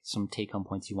are like some take-home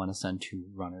points you want to send to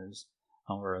runners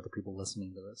or other people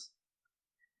listening to this?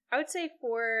 I would say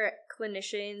for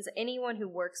clinicians, anyone who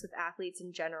works with athletes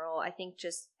in general, I think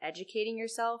just educating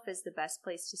yourself is the best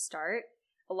place to start.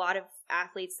 A lot of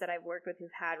athletes that I've worked with who've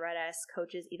had Red S,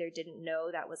 coaches either didn't know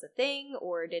that was a thing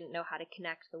or didn't know how to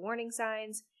connect the warning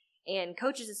signs. And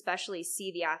coaches especially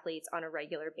see the athletes on a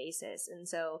regular basis. And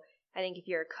so I think if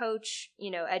you're a coach,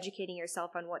 educating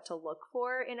yourself on what to look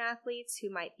for in athletes who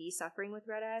might be suffering with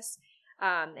Red S,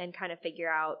 and kind of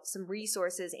figure out some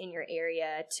resources in your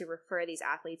area to refer these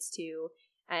athletes to,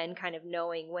 and kind of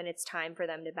knowing when it's time for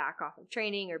them to back off of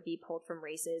training or be pulled from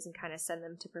races and kind of send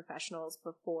them to professionals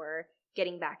before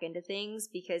getting back into things,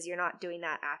 because you're not doing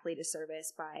that athlete a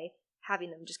service by having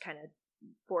them just kind of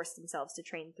force themselves to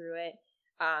train through it.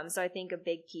 So I think a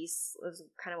big piece was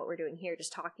kind of what we're doing here,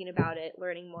 just talking about it,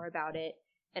 learning more about it,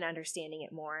 and understanding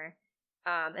it more.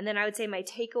 And then I would say my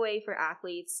takeaway for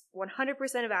athletes,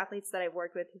 100% of athletes that I've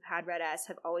worked with who've had Red S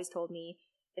have always told me,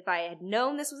 if I had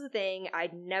known this was a thing, I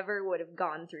never would have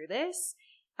gone through this.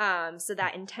 So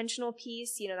that intentional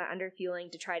piece, that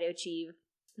underfueling to try to achieve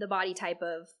the body type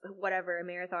of whatever, a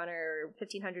marathoner or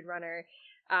 1500 runner,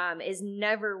 is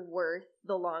never worth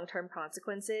the long-term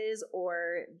consequences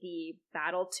or the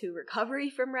battle to recovery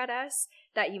from Red S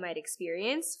that you might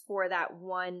experience for that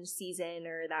one season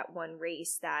or that one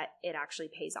race that it actually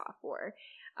pays off for.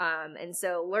 And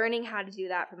so learning how to do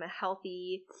that from a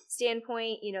healthy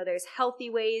standpoint, there's healthy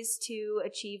ways to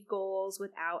achieve goals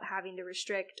without having to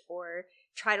restrict or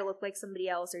try to look like somebody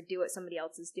else or do what somebody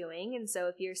else is doing. And so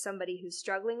if you're somebody who's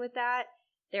struggling with that,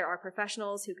 there are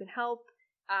professionals who can help.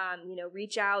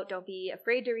 Reach out. Don't be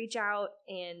afraid to reach out.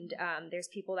 And there's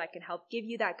people that can help give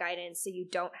you that guidance so you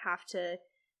don't have to,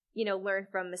 learn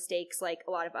from mistakes like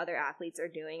a lot of other athletes are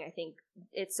doing. I think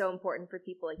it's so important for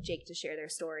people like Jake to share their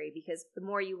story, because the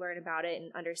more you learn about it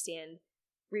and understand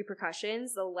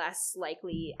repercussions, the less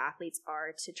likely athletes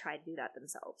are to try to do that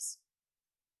themselves.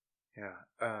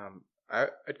 Yeah.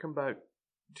 I'd come back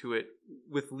to it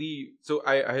with Lee. So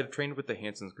I had trained with the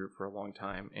Hansen's group for a long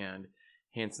time, and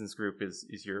Hansen's group is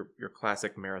your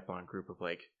classic marathon group of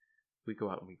like, we go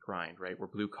out and we grind, right? We're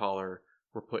blue collar.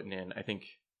 We're putting in, I think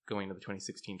going to the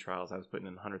 2016 trials, I was putting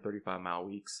in 135 mile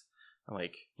weeks. And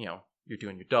like, you're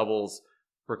doing your doubles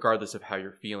regardless of how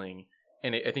you're feeling.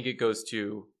 And I think it goes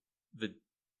to the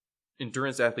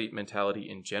endurance athlete mentality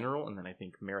in general. And then I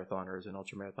think marathoners and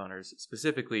ultramarathoners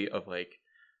specifically of like,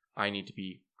 I need to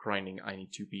be grinding. I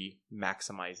need to be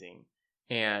maximizing.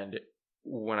 And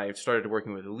when I started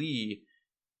working with Lee,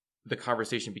 the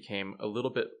conversation became a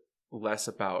little bit less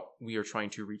about we are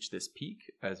trying to reach this peak,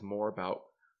 as more about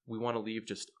we want to leave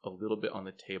just a little bit on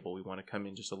the table. We want to come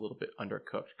in just a little bit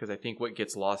undercooked. Because I think what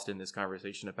gets lost in this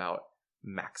conversation about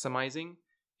maximizing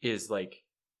is like,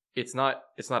 it's not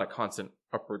a constant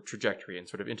upward trajectory, and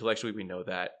sort of intellectually we know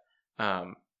that.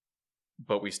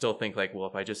 But we still think like, well,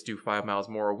 if I just do 5 miles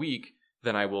more a week,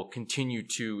 then I will continue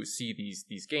to see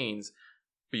these gains.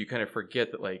 But you kind of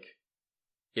forget that like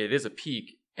it is a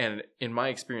peak. And in my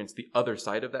experience, the other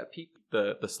side of that peak,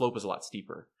 the slope is a lot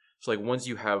steeper. So like once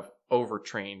you have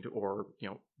overtrained or,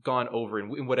 gone over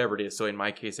in whatever it is. So in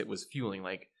my case, it was fueling.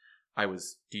 Like I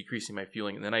was decreasing my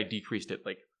fueling, and then I decreased it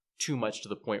like too much to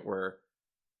the point where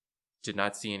did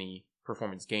not see any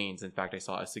performance gains. In fact, I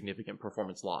saw a significant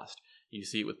performance lost. You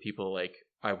see it with people like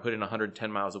I put in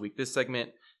 110 miles a week this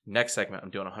segment. Next segment,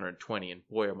 I'm doing 120, and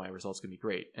boy, are my results going to be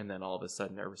great. And then all of a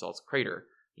sudden, their results crater.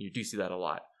 You do see that a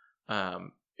lot.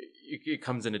 It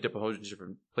comes in a bunch of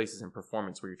different places in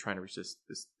performance where you're trying to reach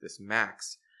this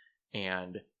max.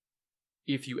 And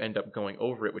if you end up going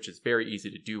over it, which is very easy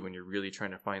to do when you're really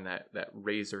trying to find that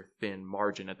razor thin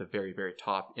margin at the very, very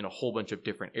top in a whole bunch of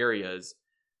different areas,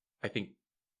 I think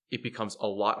it becomes a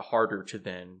lot harder to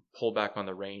then pull back on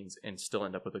the reins and still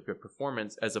end up with a good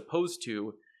performance, as opposed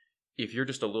to if you're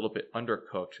just a little bit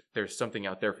undercooked, there's something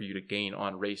out there for you to gain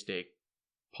on race day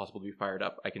possible to be fired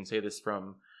up. I can say this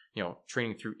from,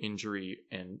 training through injury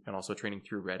and also training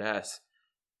through Red S,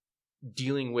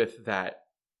 dealing with that,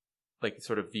 like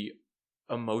sort of the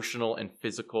emotional and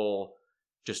physical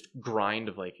just grind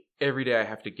of like every day I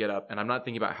have to get up, and I'm not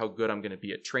thinking about how good I'm going to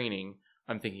be at training.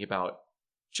 I'm thinking about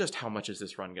just how much is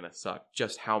this run going to suck?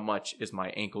 Just how much is my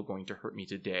ankle going to hurt me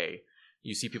today?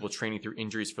 You see people training through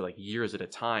injuries for like years at a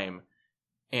time,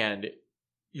 and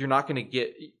you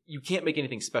can't make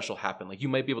anything special happen. Like you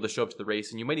might be able to show up to the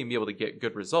race and you might even be able to get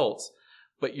good results,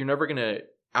 but you're never going to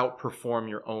outperform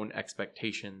your own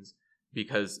expectations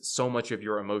because so much of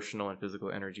your emotional and physical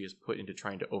energy is put into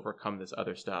trying to overcome this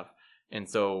other stuff. And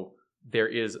so there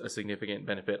is a significant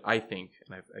benefit, I think,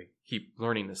 and I keep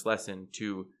learning this lesson,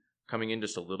 to coming in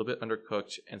just a little bit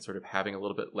undercooked and sort of having a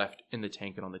little bit left in the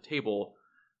tank and on the table,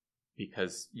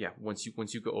 because once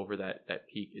you go over that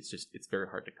peak, it's very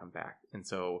hard to come back. And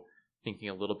so thinking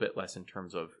a little bit less in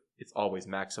terms of it's always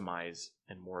maximize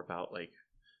and more about like,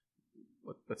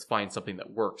 let's find something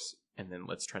that works and then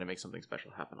let's try to make something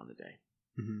special happen on the day.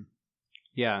 Mm-hmm.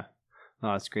 Yeah.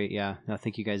 Oh, that's great. Yeah. No,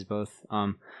 thank you guys both.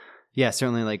 Yeah,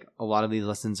 certainly like a lot of these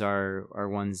lessons are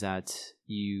ones that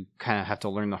you kind of have to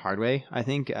learn the hard way, I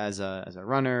think, as a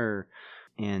runner,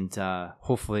 and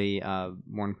hopefully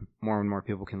more and more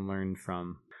people can learn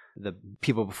from the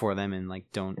people before them and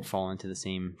like don't fall into the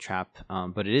same trap.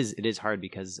 But it is hard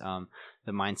because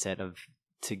the mindset of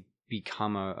to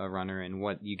become a runner and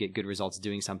what you get good results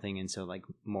doing something, and so like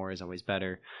more is always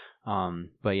better.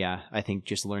 But yeah, I think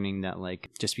just learning that like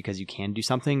just because you can do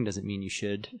something doesn't mean you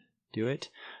should do it.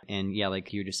 And yeah,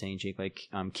 like you were just saying, Jake, like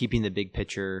keeping the big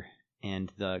picture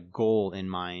and the goal in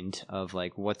mind of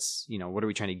like what are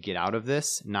we trying to get out of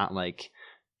this, not like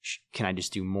can I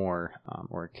just do more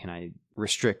or can I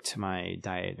restrict my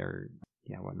diet or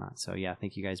whatnot. So yeah,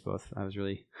 thank you guys both. That was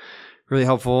really, really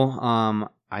helpful.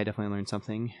 I definitely learned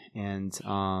something, and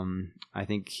I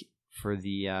think for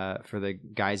the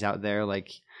guys out there,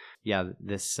 like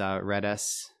this Red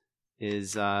S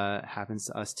is happens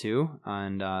to us too,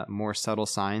 and more subtle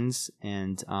signs,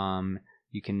 and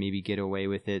you can maybe get away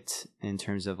with it in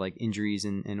terms of like injuries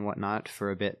and whatnot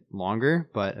for a bit longer,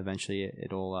 but eventually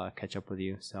it'll catch up with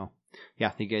you. So yeah,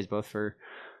 thank you guys both for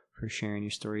sharing your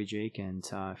story, Jake, and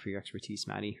for your expertise,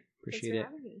 Maddie. Appreciate it.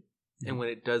 And when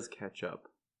it does catch up,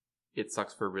 it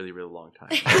sucks for a really, really long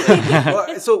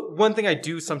time. So one thing I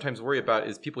do sometimes worry about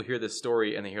is people hear this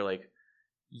story and they hear like,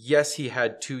 yes, he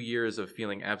had 2 years of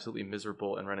feeling absolutely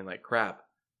miserable and running like crap,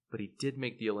 but he did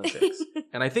make the Olympics.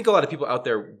 And I think a lot of people out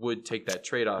there would take that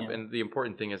trade-off. Yeah. And the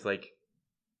important thing is like,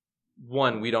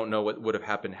 one, we don't know what would have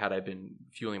happened had I been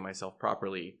fueling myself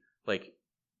properly. Like,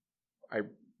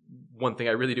 one thing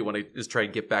I really do want to is try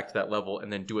and get back to that level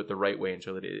and then do it the right way and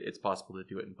show that it's possible to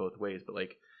do it in both ways. But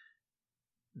like,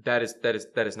 that is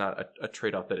not a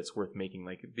trade-off that it's worth making.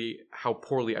 Like how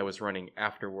poorly I was running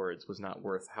afterwards was not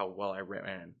worth how well I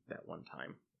ran that one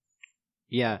time.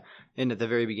 Yeah. And at the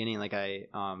very beginning, like I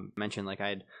mentioned, like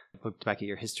I'd looked back at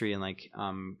your history and like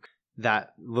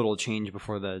that little change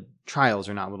before the trials,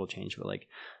 or not little change, but like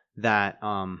that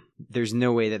there's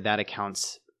no way that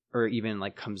accounts or even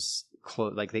like comes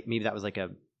close. Like maybe that was like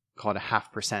call it a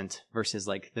 0.5% versus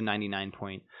like the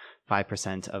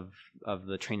 99.5% of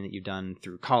the training that you've done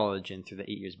through college and through the 8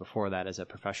 years before that as a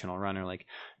professional runner. Like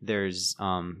there's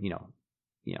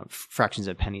fractions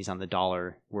of pennies on the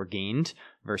dollar were gained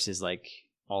versus like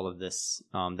all of this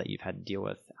that you've had to deal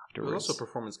with afterwards. There's also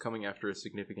performance coming after a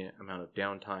significant amount of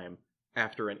downtime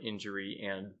after an injury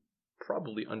and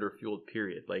probably under-fueled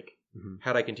period. Like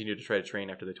had I continued to try to train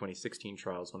after the 2016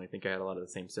 trials when I think I had a lot of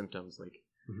the same symptoms, like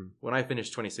when I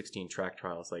finished 2016 track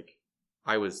trials, like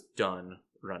I was done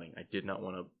running. I did not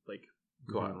want to like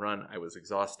go out and run. I was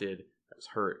exhausted. I was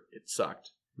hurt. It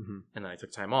sucked. And then I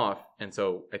took time off. And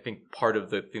so I think part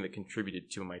of the thing that contributed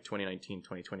to my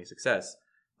 2019-2020 success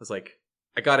was like,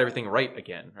 I got everything right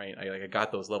again, right? I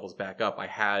got those levels back up. I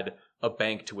had a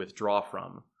bank to withdraw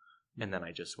from. And then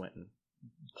I just went and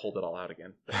pulled it all out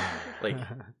again. Like,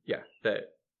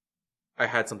 that I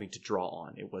had something to draw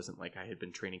on. It wasn't like I had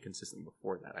been training consistently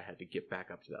before that. I had to get back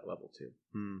up to that level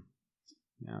too.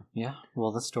 Yeah.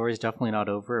 Well, the story's definitely not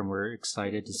over, and we're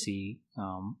excited to see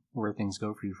where things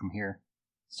go for you from here.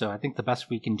 So I think the best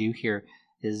we can do here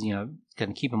is,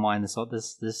 kind of keep in mind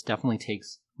this definitely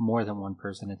takes more than one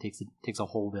person. It takes a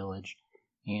whole village,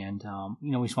 and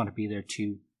we just want to be there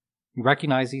to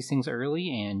recognize these things early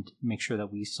and make sure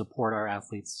that we support our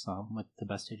athletes with the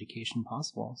best education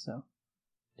possible. So,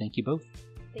 thank you both.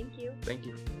 Thank you. Thank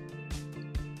you.